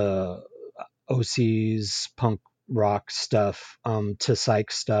the OC's punk rock stuff, to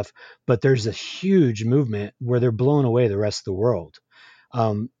psych stuff, but there's a huge movement where they're blowing away the rest of the world.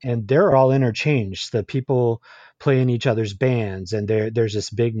 And they're all interchanged. The people play in each other's bands, and there's this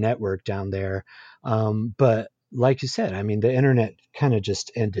big network down there. But like you said, I mean, the internet kind of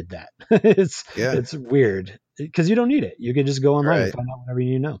just ended that. It's weird, because you don't need it. You can just go online and find out whatever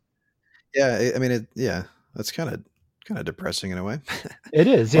you know. Yeah, I mean, that's kind of depressing in a way. It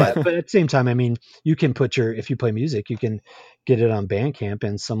is, yeah. But at the same time, I mean, you can if you play music, you can get it on Bandcamp,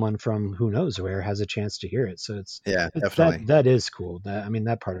 and someone from who knows where has a chance to hear it. So definitely. That is cool.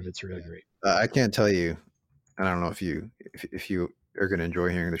 That part of it's really great. I can't tell you, I don't know if you are going to enjoy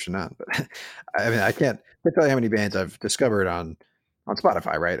hearing this or not, but I mean, I can't tell you how many bands I've discovered on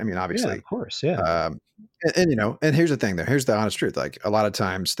Spotify, right? I mean, obviously, yeah, of course, yeah. And you know, and here's the thing, though. Here's the honest truth. Like, a lot of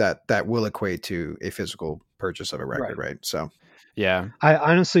times that will equate to a physical purchase of a record, right? So Yeah. I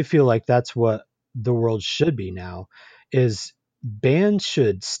honestly feel like that's what the world should be now, is bands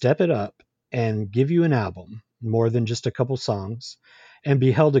should step it up and give you an album more than just a couple songs and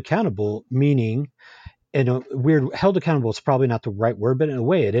be held accountable, meaning, in a weird, held accountable is probably not the right word, but in a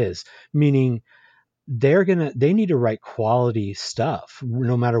way it is, meaning they need to write quality stuff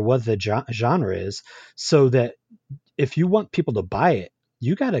no matter what the genre is, so that if you want people to buy it,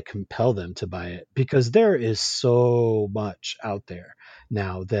 you got to compel them to buy it, because there is so much out there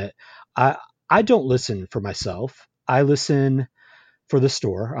now that I I don't listen for myself. I listen for the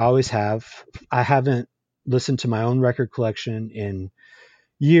store. I always have. I haven't listened to my own record collection in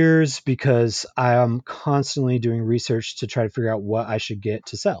years because I am constantly doing research to try to figure out what I should get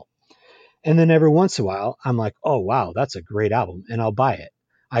to sell. And then every once in a while, I'm like, oh, wow, that's a great album. And I'll buy it.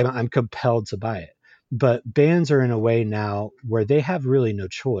 I'm compelled to buy it. But bands are in a way now where they have really no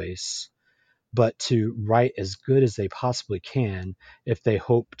choice but to write as good as they possibly can if they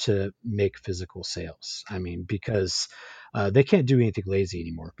hope to make physical sales. I mean, because they can't do anything lazy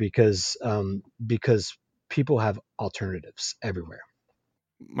anymore, because people have alternatives everywhere.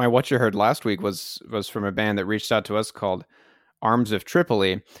 My What You Heard last week was from a band that reached out to us called Arms of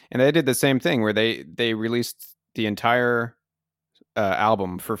Tripoli, and they did the same thing where they released the entire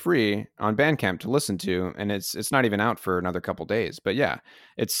album for free on Bandcamp to listen to, and it's not even out for another couple days. But yeah,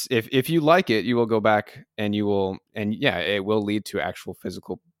 it's if you like it, you will go back and it will lead to actual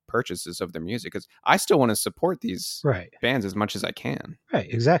physical purchases of their music, because I still want to support these bands as much as I can.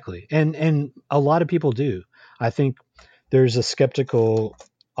 Right, exactly. And a lot of people do. I think there's a skeptical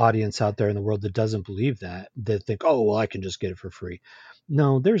audience out there in the world that doesn't believe that think, oh, well, I can just get it for free.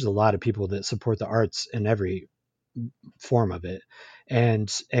 No, there's a lot of people that support the arts in every form of it.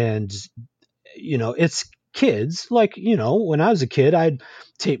 And it's kids, like, when I was a kid, I'd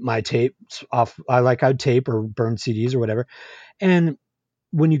tape my tapes off. I'd tape or burn CDs or whatever. And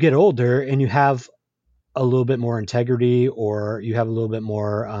when you get older and you have a little bit more integrity, or you have a little bit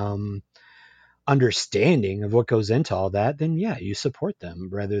more understanding of what goes into all that, then yeah, you support them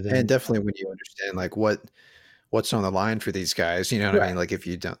rather than. And definitely when you understand like what's on the line for these guys, you know what I mean? Like if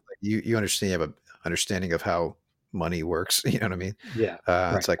you don't, you understand, you have an understanding of how money works, you know what I mean? Yeah.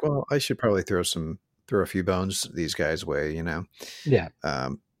 It's like, well, I should probably throw a few bones these guys' way, Yeah.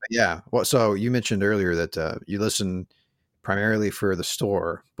 Yeah. Well, so you mentioned earlier that you listen primarily for the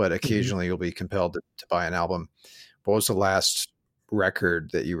store, but occasionally you'll be compelled to buy an album. What was the last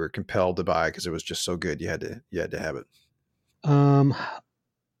record that you were compelled to buy because it was just so good you had to have it?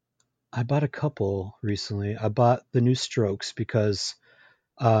 I bought a couple recently. I bought the new Strokes because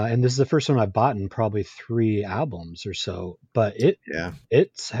and this is the first one I bought in probably 3 albums or so, but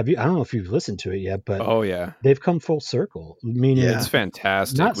it's I don't know if you've listened to it yet, but oh yeah, they've come full circle, meaning it's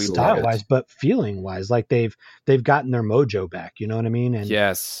fantastic. Not style wise, but feeling wise, like they've gotten their mojo back, you know what I mean? And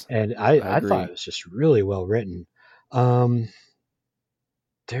yes, and I thought it was just really well written.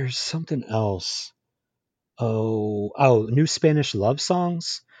 There's something else. New Spanish love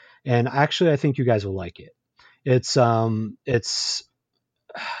songs, and actually I think you guys will like it. It's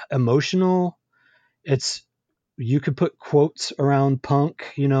emotional. You could put quotes around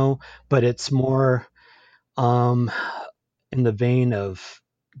punk, but it's more in the vein of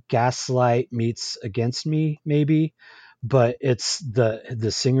Gaslight meets Against Me, maybe. But it's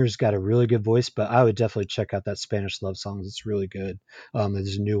the singer's got a really good voice. But I would definitely check out that Spanish love songs. It's really good.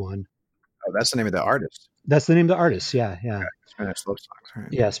 There's a new one. Oh, that's the name of the artist. That's the name of the artist. Yeah. Okay. Spanish love songs.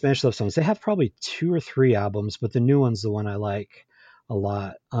 Right. Yeah, Spanish love songs. They have probably 2 or 3 albums, but the new one's the one I like a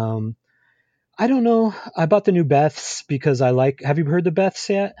lot. I don't know. I bought the new Beths because have you heard the Beths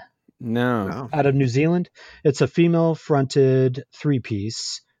yet? No. Out of New Zealand. It's a female fronted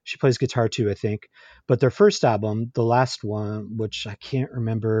 3-piece. She plays guitar too, I think. But their first album, the last one, which I can't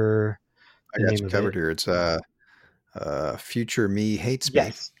remember the name of covered here. It's Future Me Hates Me.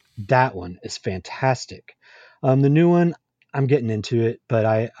 Yes, that one is fantastic. The new one, I'm getting into it,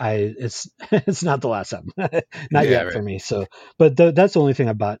 but it's not the last album, not yet for me. So, but that's the only thing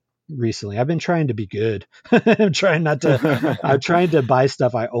I bought recently. I've been trying to be good. I'm trying to buy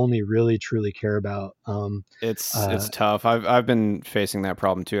stuff I only really truly care about. It's tough. I've been facing that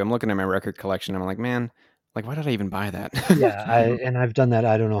problem too. I'm looking at my record collection. I'm like, man, like, why did I even buy that? Yeah, I've done that.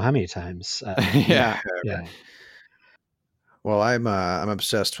 I don't know how many times. Yeah. Well, I'm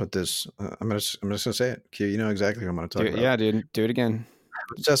obsessed with this. I'm just gonna say it. Q, you know exactly what I'm gonna talk about. Yeah, dude, do it again.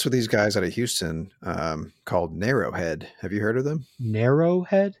 I'm obsessed with these guys out of Houston, called Narrowhead. Have you heard of them?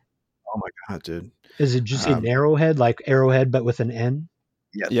 Narrowhead? Oh my god, dude! Did you say Narrowhead, like Arrowhead, but with an N?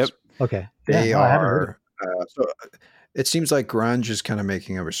 Yes. Yep. Okay. They are. So it seems like grunge is kind of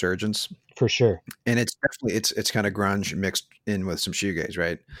making a resurgence, For sure. and it's definitely it's kind of grunge mixed in with some shoegaze,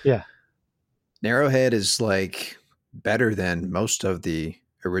 right? Yeah. Narrowhead is like better than most of the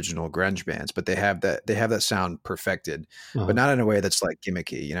original grunge bands, but they have that sound perfected, but not in a way that's like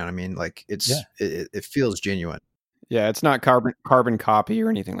gimmicky. You know what I mean? Like it feels genuine. Yeah, it's not carbon copy or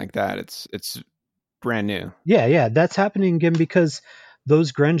anything like that. It's brand new. Yeah, that's happening again because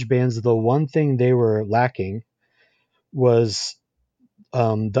those grunge bands, the one thing they were lacking was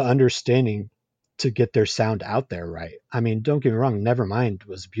the understanding to get their sound out there right. I mean, don't get me wrong, Nevermind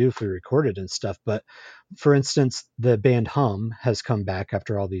was beautifully recorded and stuff, but for instance, the band Hum has come back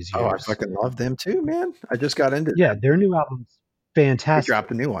after all these years. Oh, I fucking love them too, man. I just got into them. Their new album's fantastic. They dropped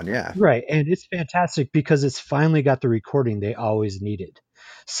a new one, yeah. Right, and it's fantastic because it's finally got the recording they always needed.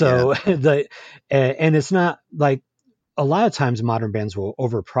 So and it's not like a lot of times modern bands will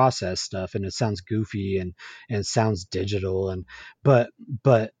overprocess stuff and it sounds goofy and it sounds digital but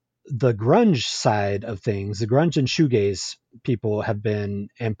the grunge side of things, the grunge and shoegaze people have been,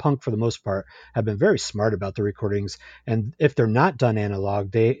 and punk for the most part, have been very smart about the recordings. And if they're not done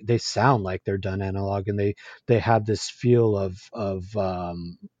analog, they sound like they're done analog, and they have this feel of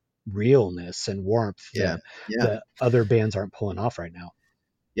realness and warmth that other bands aren't pulling off right now.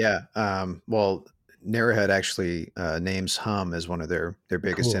 Yeah. Well, Narrowhead actually names Hum as one of their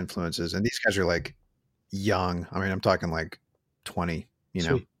biggest influences, and these guys are like young. I mean, I'm talking like 20, you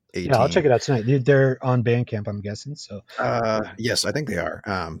know. 18. Yeah, I'll check it out tonight. They're on Bandcamp, I'm guessing. So yes, I think they are.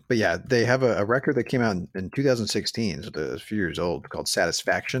 But yeah, they have a record that came out in 2016, so a few years old, called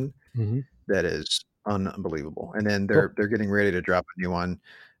Satisfaction. That is unbelievable. And then they're getting ready to drop a new one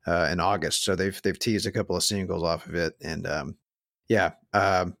in August. So they've teased a couple of singles off of it, and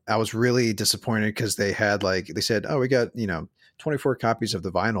I was really disappointed because they said, oh, we got 24 copies of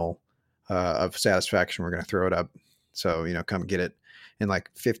the vinyl of Satisfaction. We're going to throw it up, so come get it. And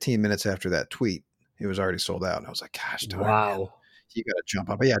like 15 minutes after that tweet, it was already sold out. And I was like, gosh, darn, wow, man, you got to jump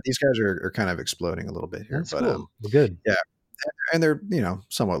up. But yeah, these guys are kind of exploding a little bit here. That's cool. Well, good. Yeah. And they're,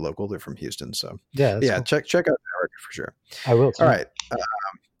 somewhat local. They're from Houston. So yeah, cool. check out that record for sure. I will. All right.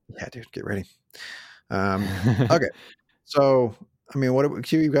 Yeah, dude, get ready. Okay. So, I mean,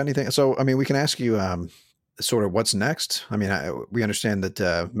 Q, you got anything? So, I mean, we can ask you sort of what's next. I mean, we understand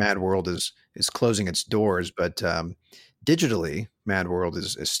that Mad World is closing its doors, but digitally, Mad World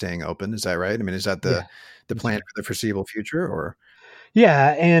is staying open. Is that right? I mean, is that the plan for the foreseeable future, or?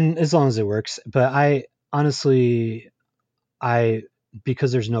 Yeah, and as long as it works. But I honestly,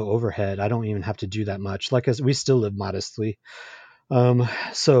 because there's no overhead, I don't even have to do that much. Like, as we still live modestly,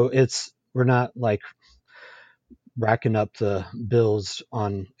 so we're not like racking up the bills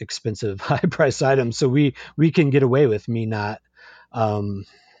on expensive, high priced items. So we can get away with me not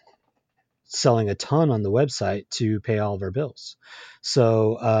selling a ton on the website to pay all of our bills.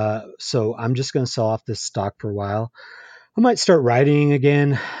 So I'm just going to sell off this stock for a while. I might start writing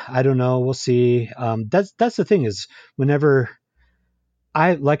again. I don't know. We'll see. That's the thing is, whenever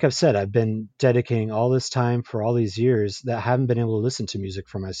like I've said, I've been dedicating all this time for all these years that I haven't been able to listen to music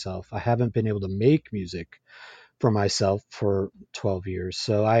for myself. I haven't been able to make music for myself for 12 years.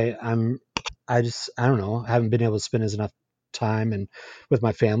 So I don't know. I haven't been able to spend enough time and with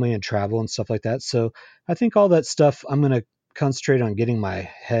my family and travel and stuff like that. So I think all that stuff, I'm going to concentrate on getting my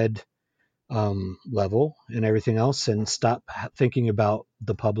head level and everything else, and stop thinking about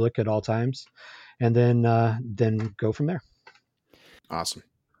the public at all times, and then go from there. Awesome.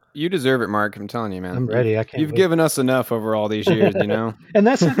 You deserve it, Mark. I'm telling you, man. I'm ready. You've given us enough over all these years, And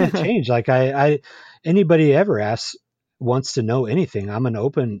that's not going to change. Like anybody ever wants to know anything, I'm an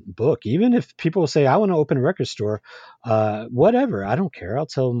open book. Even if people say, I want to open a record store, whatever, I don't care. I'll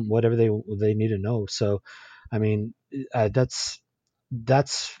tell them whatever they need to know. So, I mean, that's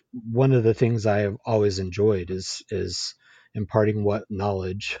one of the things I have always enjoyed is imparting what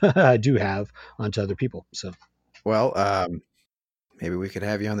knowledge I do have onto other people. So, well, maybe we could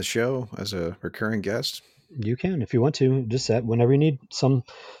have you on the show as a recurring guest. You can, if you want to, just whenever you need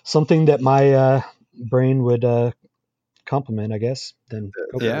something that my brain would compliment, I guess. Then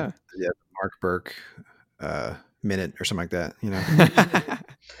the Mark Burke minute or something like that. That'd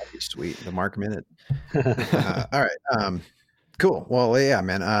be sweet. The Mark minute. All right. Cool. Well, yeah,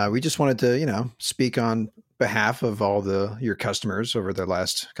 man. We just wanted to, speak on behalf of all your customers over the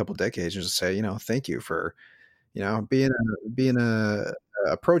last couple of decades, and just say, thank you for, being a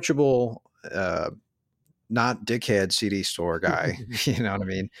approachable, not dickhead CD store guy. You know what I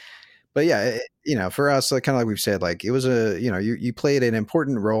mean? But yeah, for us, like, kind of like we've said, like, it was you played an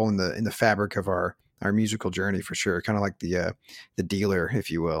important role in the fabric of our musical journey, for sure. Kind of like the dealer,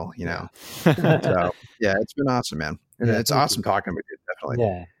 if you will, So yeah, it's been awesome, man. And Yeah, it's thank awesome talking with you, definitely.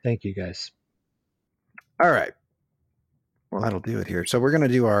 Yeah, thank you guys. All right. Well, that'll do it here. So we're going to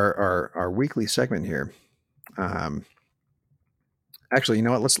do our weekly segment here. Actually, you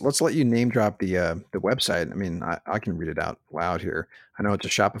know what? Let's let you name drop the website. I mean, I can read it out loud here. I know it's a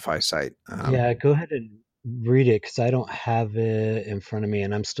Shopify site. Yeah, go ahead and read it because I don't have it in front of me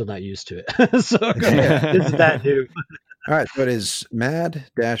and I'm still not used to it. So go ahead. This is that new. All right. So it is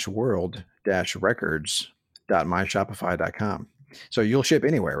mad-world-records.myshopify.com. So you'll ship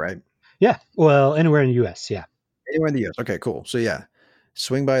anywhere, right? Yeah, well, anywhere in the U.S., yeah. Anywhere in the U.S. Okay, cool. So yeah,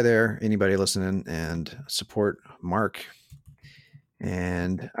 swing by there, anybody listening, and support Mark.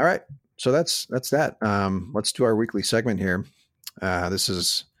 And all right, so that's that. Let's do our weekly segment here. This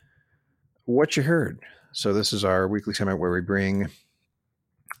is what you heard. So this is our weekly segment where we bring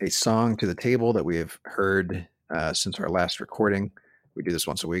a song to the table that we have heard since our last recording. We do this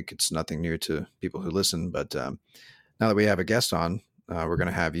once a week. It's nothing new to people who listen, but now that we have a guest on, we're going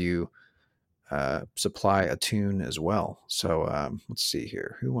to have you supply a tune as well. So let's see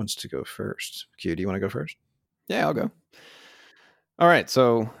here. Who wants to go first? Q, do you want to go first? Yeah, I'll go. All right.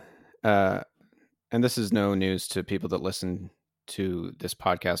 So, and this is no news to people that listen to this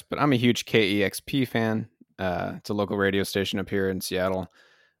podcast, but I'm a huge KEXP fan. It's a local radio station up here in Seattle.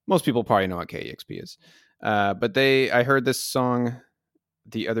 Most people probably know what KEXP is. But I heard this song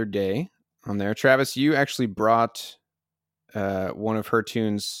the other day on there. Travis, you actually brought one of her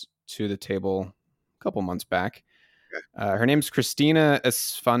tunes to the table a couple months back. Okay. Her name's Christina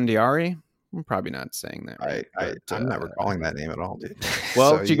Esfandiari. I'm probably not saying that right. I'm not recalling that name at all, dude.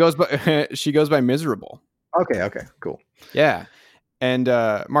 Well, so she goes by Miserable. Okay, cool. Yeah. And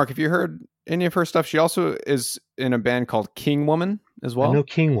Mark, if you heard any of her stuff, she also is in a band called King Woman as well. I know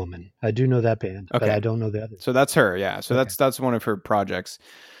King Woman. I do know that band, but I don't know the others. So that's her, yeah. So that's one of her projects.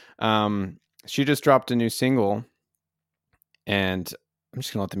 She just dropped a new single, and I'm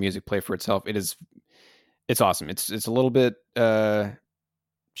just gonna let the music play for itself. It's awesome. It's a little bit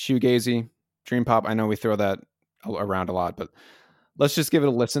shoegazy, dream pop. I know we throw that around a lot, but let's just give it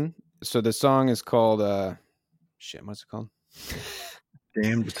a listen. So the song is called what's it called?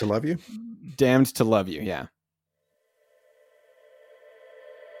 Damned to Love You? Damned to Love You, yeah.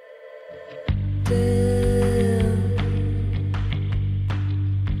 Damn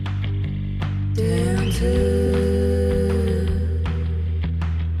to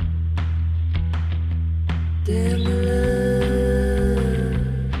damn to love,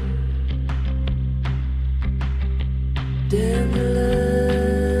 damn to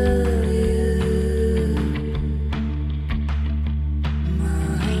love you.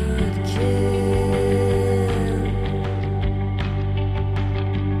 My heart can't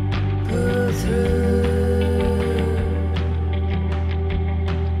pull through.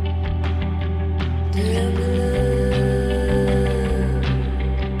 Damn to love,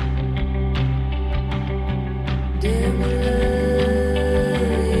 damn to love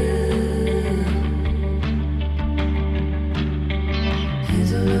you.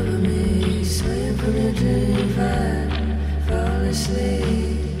 Hands all over me, swaying from your dream, fall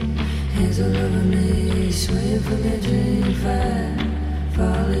asleep. Hands all over me, swaying from your dream,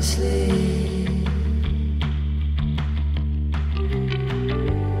 fall asleep.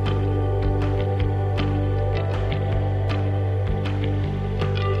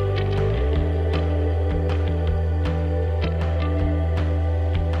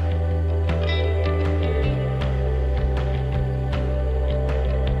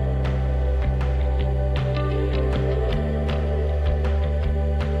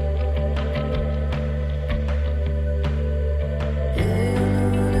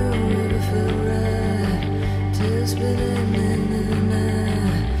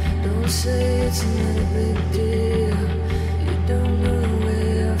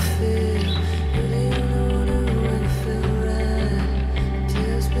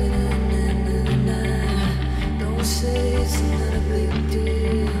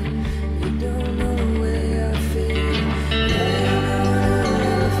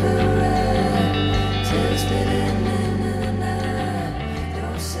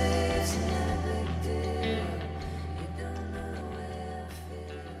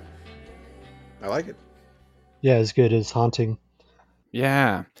 I like it. Yeah, it's good. It's haunting.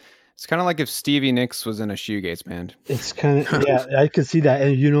 Yeah. It's kind of like if Stevie Nicks was in a shoegaze band. It's kind of, yeah, I could see that.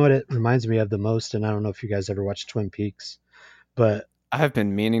 And you know what it reminds me of the most? And I don't know if you guys ever watched Twin Peaks, but I have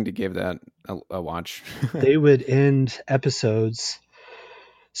been meaning to give that a watch. They would end episodes,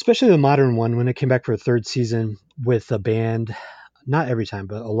 especially the modern one, when it came back for a third season, with a band, not every time,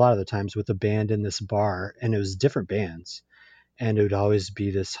 but a lot of the times with a band in this bar, and it was different bands. And it would always be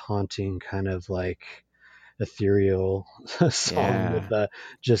this haunting kind of like, ethereal song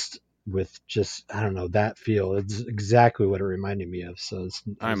with just I don't know, that feel. It's exactly what it reminded me of. So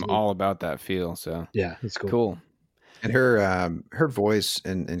I'm all about that feel. So yeah, it's cool. Cool. And her voice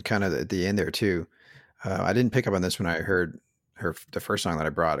and kind of at the end there too. I didn't pick up on this when I heard the first song that I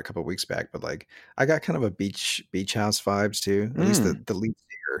brought a couple of weeks back, but like I got kind of a beach house vibes too. At least the lead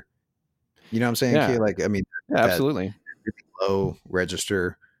singer. You know what I'm saying? Yeah. Okay, like I mean, Absolutely. Really low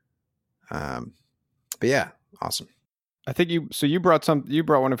register. But yeah, awesome. I think you brought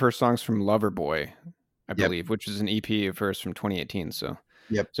one of her songs from Loverboy, I believe, which is an EP of hers from 2018. So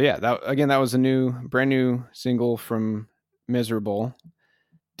So yeah, that was a brand new single from Miserable,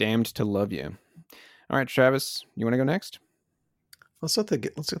 Damned to Love You. All right, Travis, you want to go next? Let's let the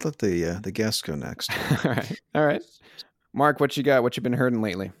guests go next. All right. Mark, what you got? What you been hearing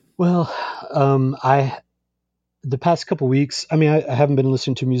lately? Well, the past couple weeks, I mean, I haven't been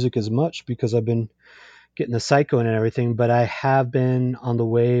listening to music as much because I've been getting the psycho and everything, but I have been on the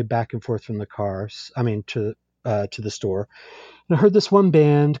way back and forth from the cars. I mean, to the store. And I heard this one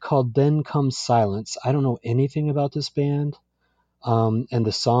band called Then Comes Silence. I don't know anything about this band. And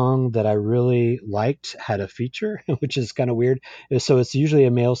the song that I really liked had a feature, which is kind of weird. So it's usually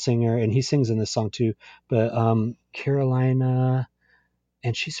a male singer, and he sings in this song too. But Carolina,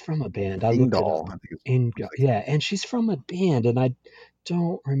 and she's from a band. I looked it up. Yeah, and she's from a band, and I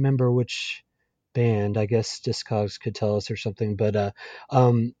don't remember which band. I guess Discogs could tell us or something. But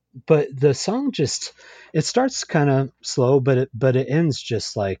the song it starts kind of slow, but it ends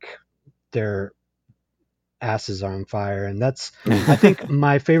just like their asses are on fire. And that's, I think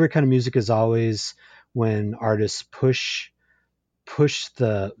my favorite kind of music is always when artists push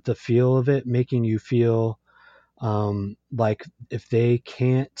the feel of it, making you feel like if they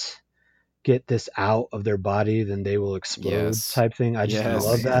can't get this out of their body, then they will explode type thing. I just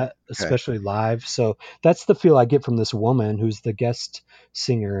love that, especially live. So that's the feel I get from this woman who's the guest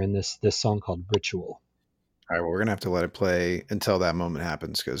singer in this song called Ritual. All right, well, we're gonna have to let it play until that moment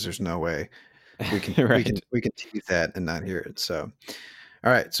happens, because there's no way we can we can tease that and not hear it. So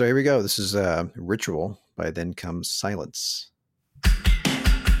all right, so here we go. This is Ritual by Then Comes Silence.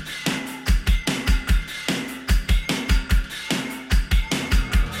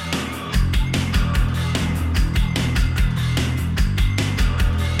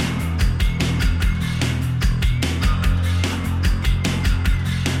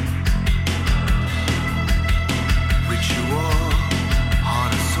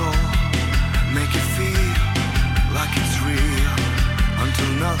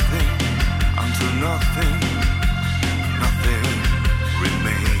 Nothing,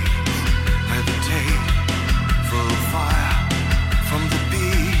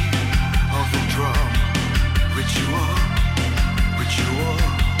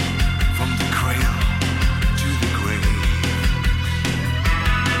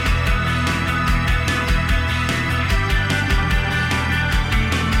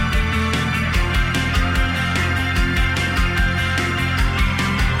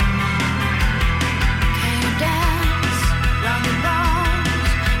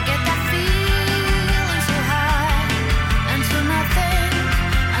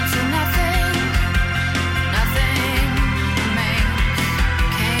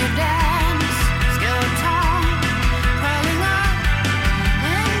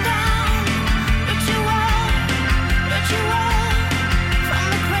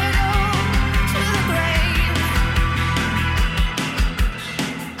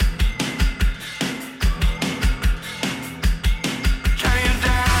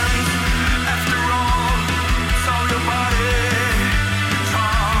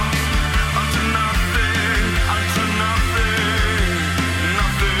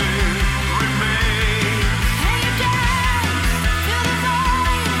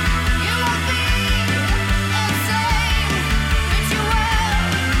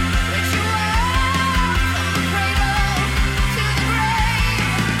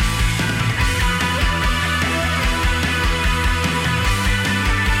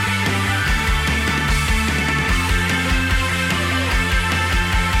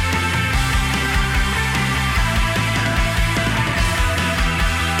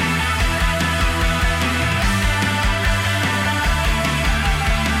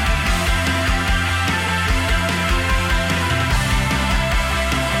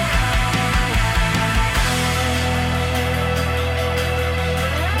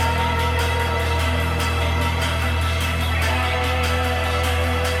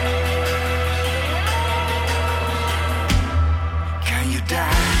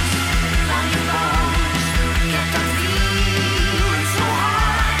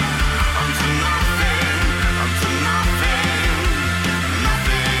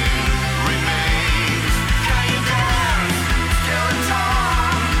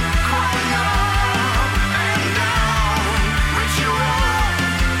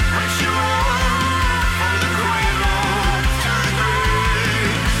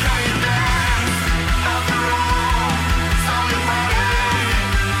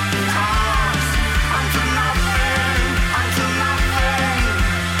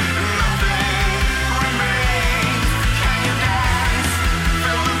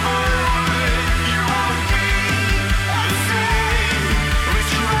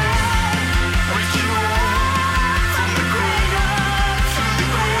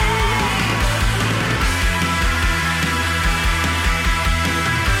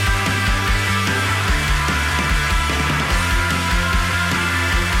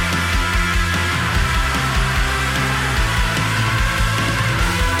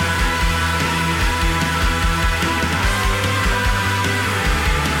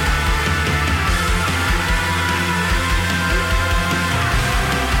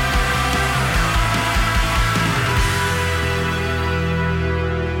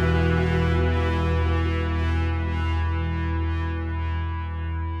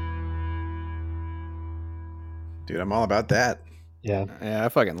 Dude, I'm all about that. Yeah. Yeah, I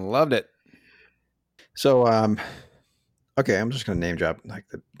fucking loved it. So, okay, I'm just gonna name drop like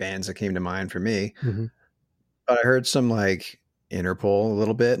the bands that came to mind for me. Mm-hmm. But I heard some like Interpol a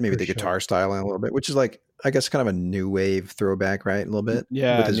little bit, maybe For the sure. guitar styling a little bit, which is like, I guess, kind of a new wave throwback, right? A little bit.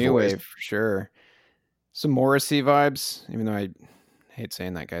 Yeah, with his new voice. wave for sure. Some Morrissey vibes, even though I hate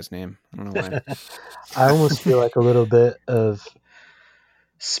saying that guy's name. I don't know why. I almost feel like a little bit of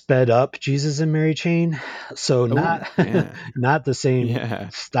sped up Jesus and Mary Chain. So not yeah. not the same Yeah.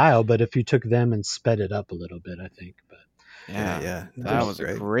 style, but if you took them and sped it up a little bit, I think. But Yeah, No, that was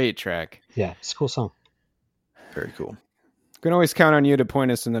a great track. yeah, it's a cool song. Very cool. Can always count on you to point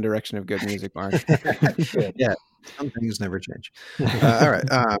us in the direction of good music, Mark. Yeah, some things never change. All right,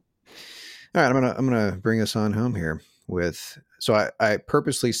 I'm gonna bring us on home here with. So I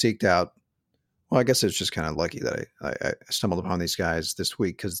purposely seeked out. Well, I guess it's just kind of lucky that I stumbled upon these guys this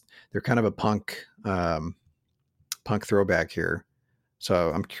week because they're kind of a punk throwback here.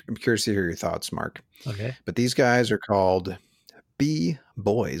 So I'm curious to hear your thoughts, Mark. Okay. But these guys are called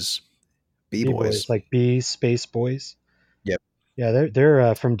B-Boys. B-Boys. Like B Space Boys. Yep. Yeah,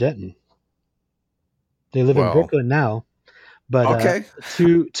 they're from Denton. They live in Well, Brooklyn now, but okay.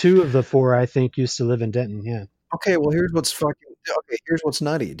 two of the four I think used to live in Denton. Yeah. Okay, well, here's what's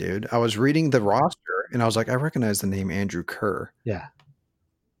nutty, dude. I was reading the roster and I was like, I recognize the name Andrew Kerr. Yeah.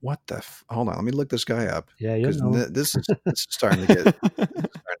 What the? Hold on, let me look this guy up. Yeah, you know. This is starting to get weird.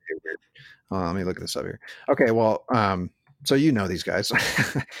 Let me look this up here. Okay, well, so you know these guys.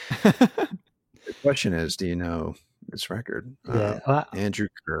 The question is, do you know this record? Yeah. Andrew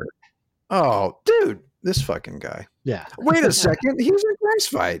Kerr. Oh, dude, this fucking guy. Yeah. Wait a second, he was in Grass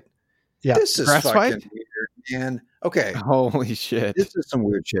Fight. Yeah. This is Grass fucking Fight? weird, man. Okay. Holy shit. This is some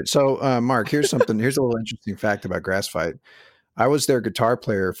weird shit. So, Mark, here's a little interesting fact about Grass Fight. I was their guitar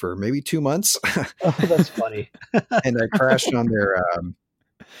player for maybe 2 months. Oh, that's funny. And I crashed on their,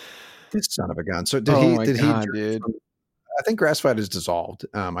 this son of a gun. So did dude. I think Grass Fight is dissolved.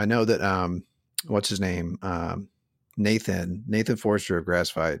 I know that, what's his name? Nathan Forster of Grass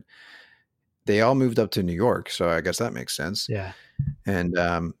Fight. They all moved up to New York. So I guess that makes sense. Yeah. And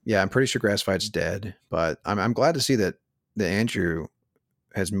I'm pretty sure Grass Fight's dead, but I'm glad to see that Andrew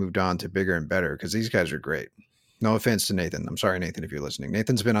has moved on to bigger and better because these guys are great. No offense to Nathan. I'm sorry, Nathan, if you're listening.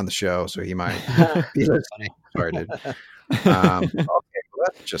 Nathan's been on the show, so he might be listening. Sorry, dude. Okay, well,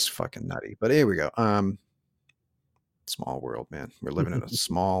 that's just fucking nutty. But here we go. Small world, man. We're living in a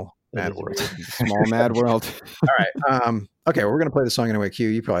small mad world. Small mad world. All right. Okay, we're gonna play the song anyway. Q,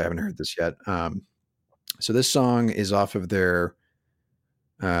 you probably haven't heard this yet. So this song is off of their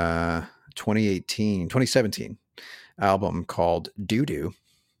 2017 album called Doo Doo,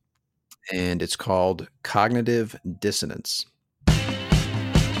 and it's called Cognitive Dissonance.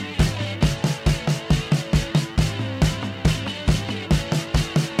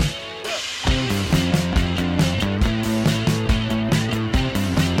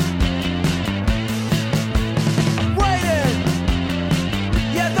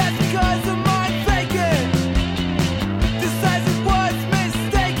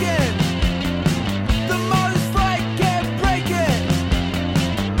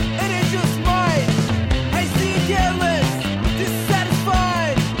 Careless,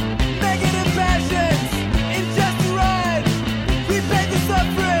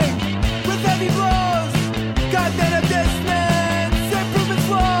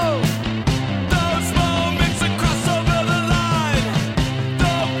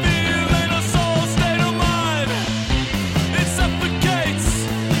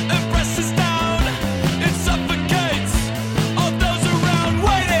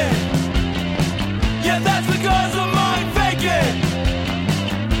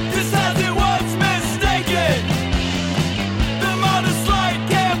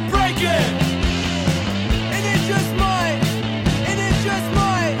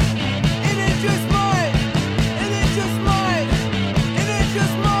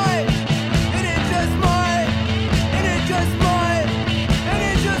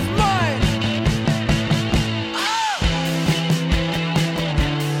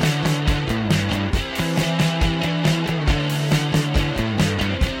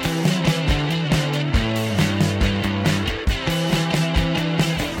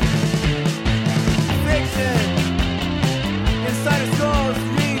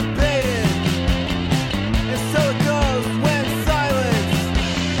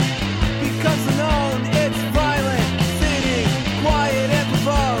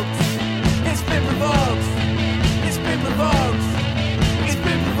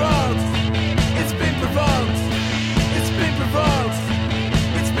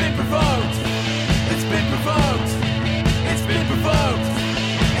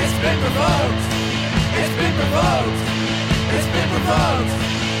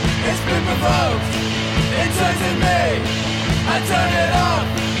 it provoked, it turns in me. I turn it off,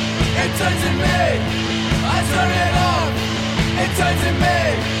 it turns in me. I turn it off, it turns in me.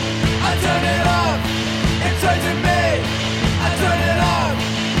 I turn it off, it turns in me. I turn it off,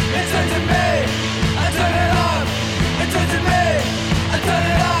 it turns in me. I turn it off, it turns in me. I turn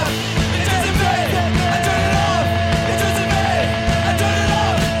it off, it turns in me. I turn it off, it turns in me. I turn it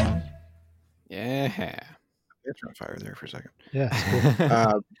off. Yeah. It's on fire there for a second. Yeah. It's cool.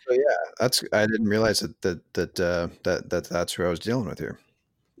 So yeah, I didn't realize that's who I was dealing with here.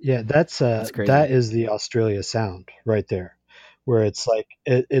 Yeah, that's crazy. that is the Australia sound right there, where it's like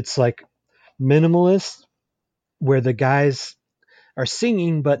it's like minimalist, where the guys are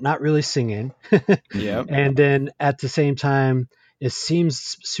singing but not really singing. Yep. And then at the same time, it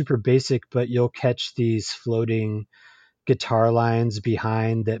seems super basic, but you'll catch these floating guitar lines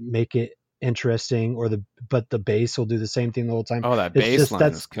behind that make it interesting, but the bass will do the same thing the whole time. Oh, that It's bass just- line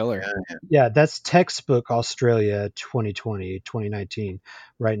that's- is killer. Yeah, that's textbook Australia 2020, 2019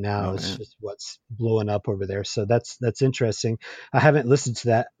 right now. Oh, It's man. just what's blowing up over there. So that's interesting. I haven't listened to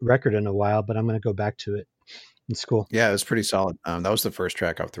that record in a while, but I'm going to go back to it. It's cool. Yeah, it was pretty solid. That was the first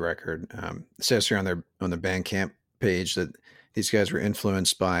track off the record. It says here on the Bandcamp page that these guys were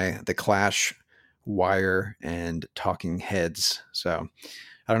influenced by The Clash, Wire, and Talking Heads. So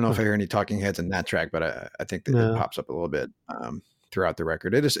I don't know if I hear any Talking Heads in that track, but I think that No. it pops up a little bit throughout the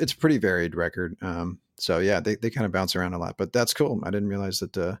record. It's a pretty varied record. So yeah, they kind of bounce around a lot, but that's cool. I didn't realize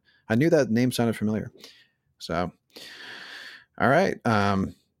that. I knew that name sounded familiar. So, all right,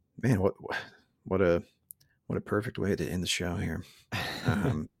 man, what a perfect way to end the show here.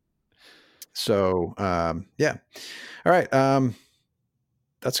 Yeah. All right.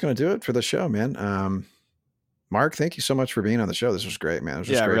 That's going to do it for the show, man. Mark, thank you so much for being on the show. This was great, man. It was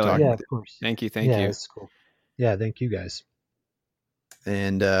just great really. talking Yeah, with of you. course. Thank you. Yeah, it's cool. Yeah, thank you guys.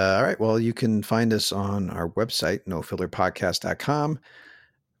 And all right, well, you can find us on our website, nofillerpodcast.com,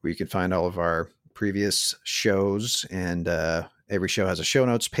 where you can find all of our previous shows. And every show has a show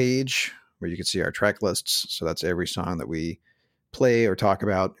notes page where you can see our track lists. So that's every song that we play or talk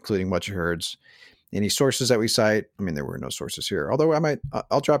about, including what you heards. Any sources that we cite. I mean, there were no sources here, although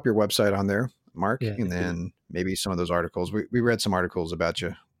I'll drop your website on there, Mark, Yeah, and then maybe some of those articles. We read some articles about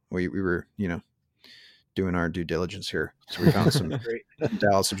you. We were, doing our due diligence here. So we found some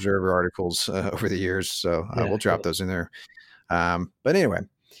Dallas Observer articles over the years. So we'll drop those in there. But anyway,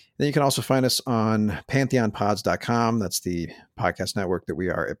 then you can also find us on pantheonpods.com. That's the podcast network that we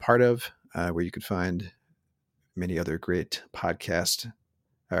are a part of, where you can find many other great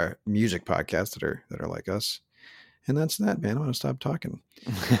music podcasts that are like us. And that's that, man. I want to stop talking.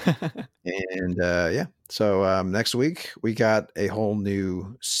 And so next week we got a whole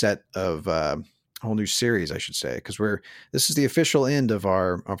new set of whole new series, I should say, because this is the official end of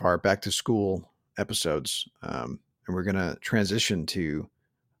our back to school episodes, and we're gonna transition to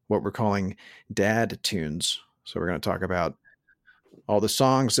what we're calling dad tunes. So we're gonna talk about all the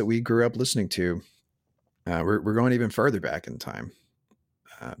songs that we grew up listening to. We're going even further back in time,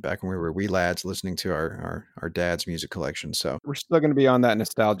 back when we were wee lads listening to our dad's music collection. So We're still going to be on that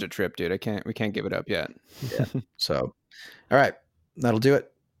nostalgia trip, dude. We can't give it up yet. yeah. So, all right, that'll do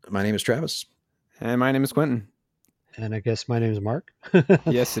it. My name is Travis. And my name is Quentin. And I guess my name is Mark.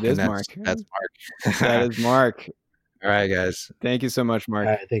 Yes, it is Mark. That's Mark. That is Mark. All right, guys. Thank you so much, Mark.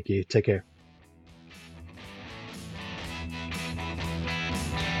 All right, thank you. Take care.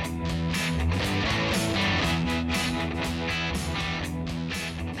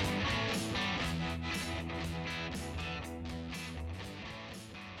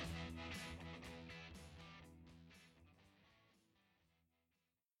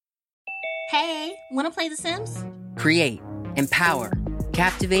 Hey, want to play The Sims? Create, empower,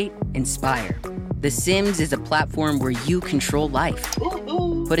 captivate, inspire. The Sims is a platform where you control life,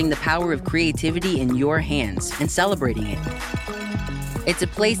 putting the power of creativity in your hands and celebrating it. It's a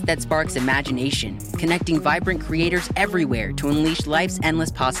place that sparks imagination, connecting vibrant creators everywhere to unleash life's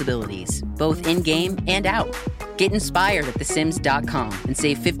endless possibilities, both in-game and out. Get inspired at thesims.com and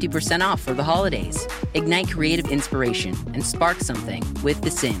save 50% off for the holidays. Ignite creative inspiration and spark something with The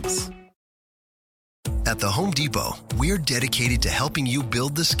Sims. At the Home Depot, we're dedicated to helping you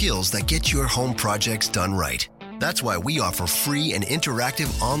build the skills that get your home projects done right. That's why we offer free and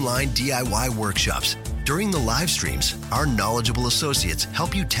interactive online DIY workshops. During the live streams, our knowledgeable associates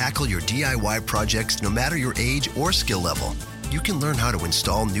help you tackle your DIY projects no matter your age or skill level. You can learn how to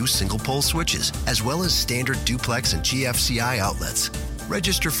install new single-pole switches, as well as standard duplex and GFCI outlets.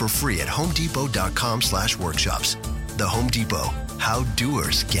 Register for free at homedepot.com/workshops. The Home Depot, how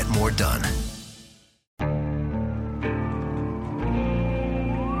doers get more done.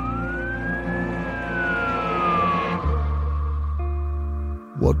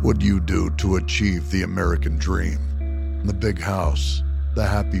 What would you do to achieve the American dream? The big house, the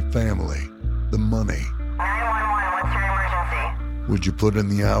happy family, the money. 911, what's your emergency? Would you put in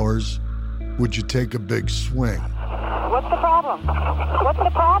the hours? Would you take a big swing? What's the problem? What's the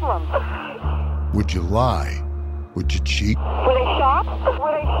problem? Would you lie? Would you cheat? Would I shop?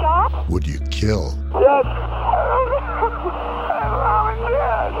 Would I shop? Would you kill? Yes. My mom and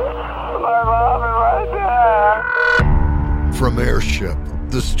dad. My mom and my dad. From Airship,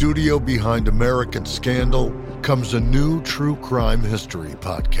 the studio behind American Scandal, comes a new true crime history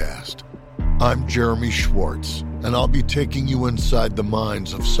podcast. I'm Jeremy Schwartz, and I'll be taking you inside the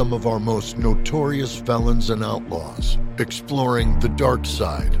minds of some of our most notorious felons and outlaws, exploring the dark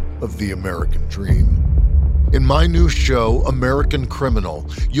side of the American dream. In my new show, American Criminal,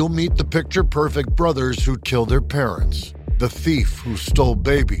 you'll meet the picture-perfect brothers who'd kill their parents, the thief who stole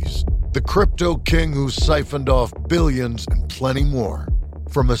babies, the crypto king who siphoned off billions, and plenty more.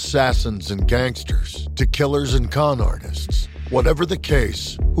 From assassins and gangsters to killers and con artists. Whatever the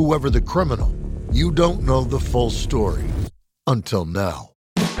case, whoever the criminal, you don't know the full story. Until now.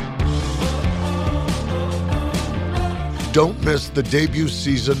 Don't miss the debut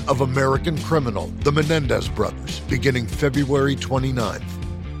season of American Criminal, The Menendez Brothers, beginning February 29th.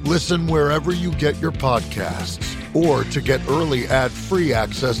 Listen wherever you get your podcasts, or to get early ad-free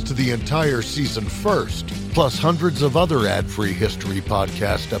access to the entire season first, plus hundreds of other ad-free history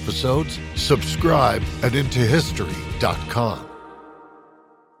podcast episodes, subscribe at intohistory.com.